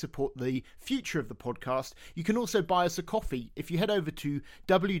you want to support the future of the podcast, you can also buy us a coffee. If you head over to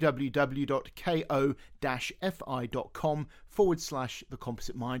www.ko-fi.com/The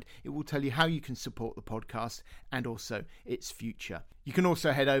Composite Mind, it will tell you how you can support the podcast and also its future. You can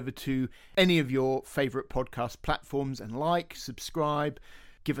also head over to any of your favourite podcast platforms and subscribe,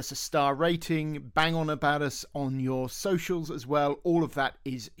 give us a star rating, bang on about us on your socials as well. All of that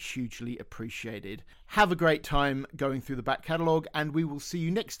is hugely appreciated. Have a great time going through the back catalogue, and we will see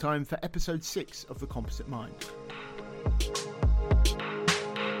you next time for episode 6 of The Composite Mind.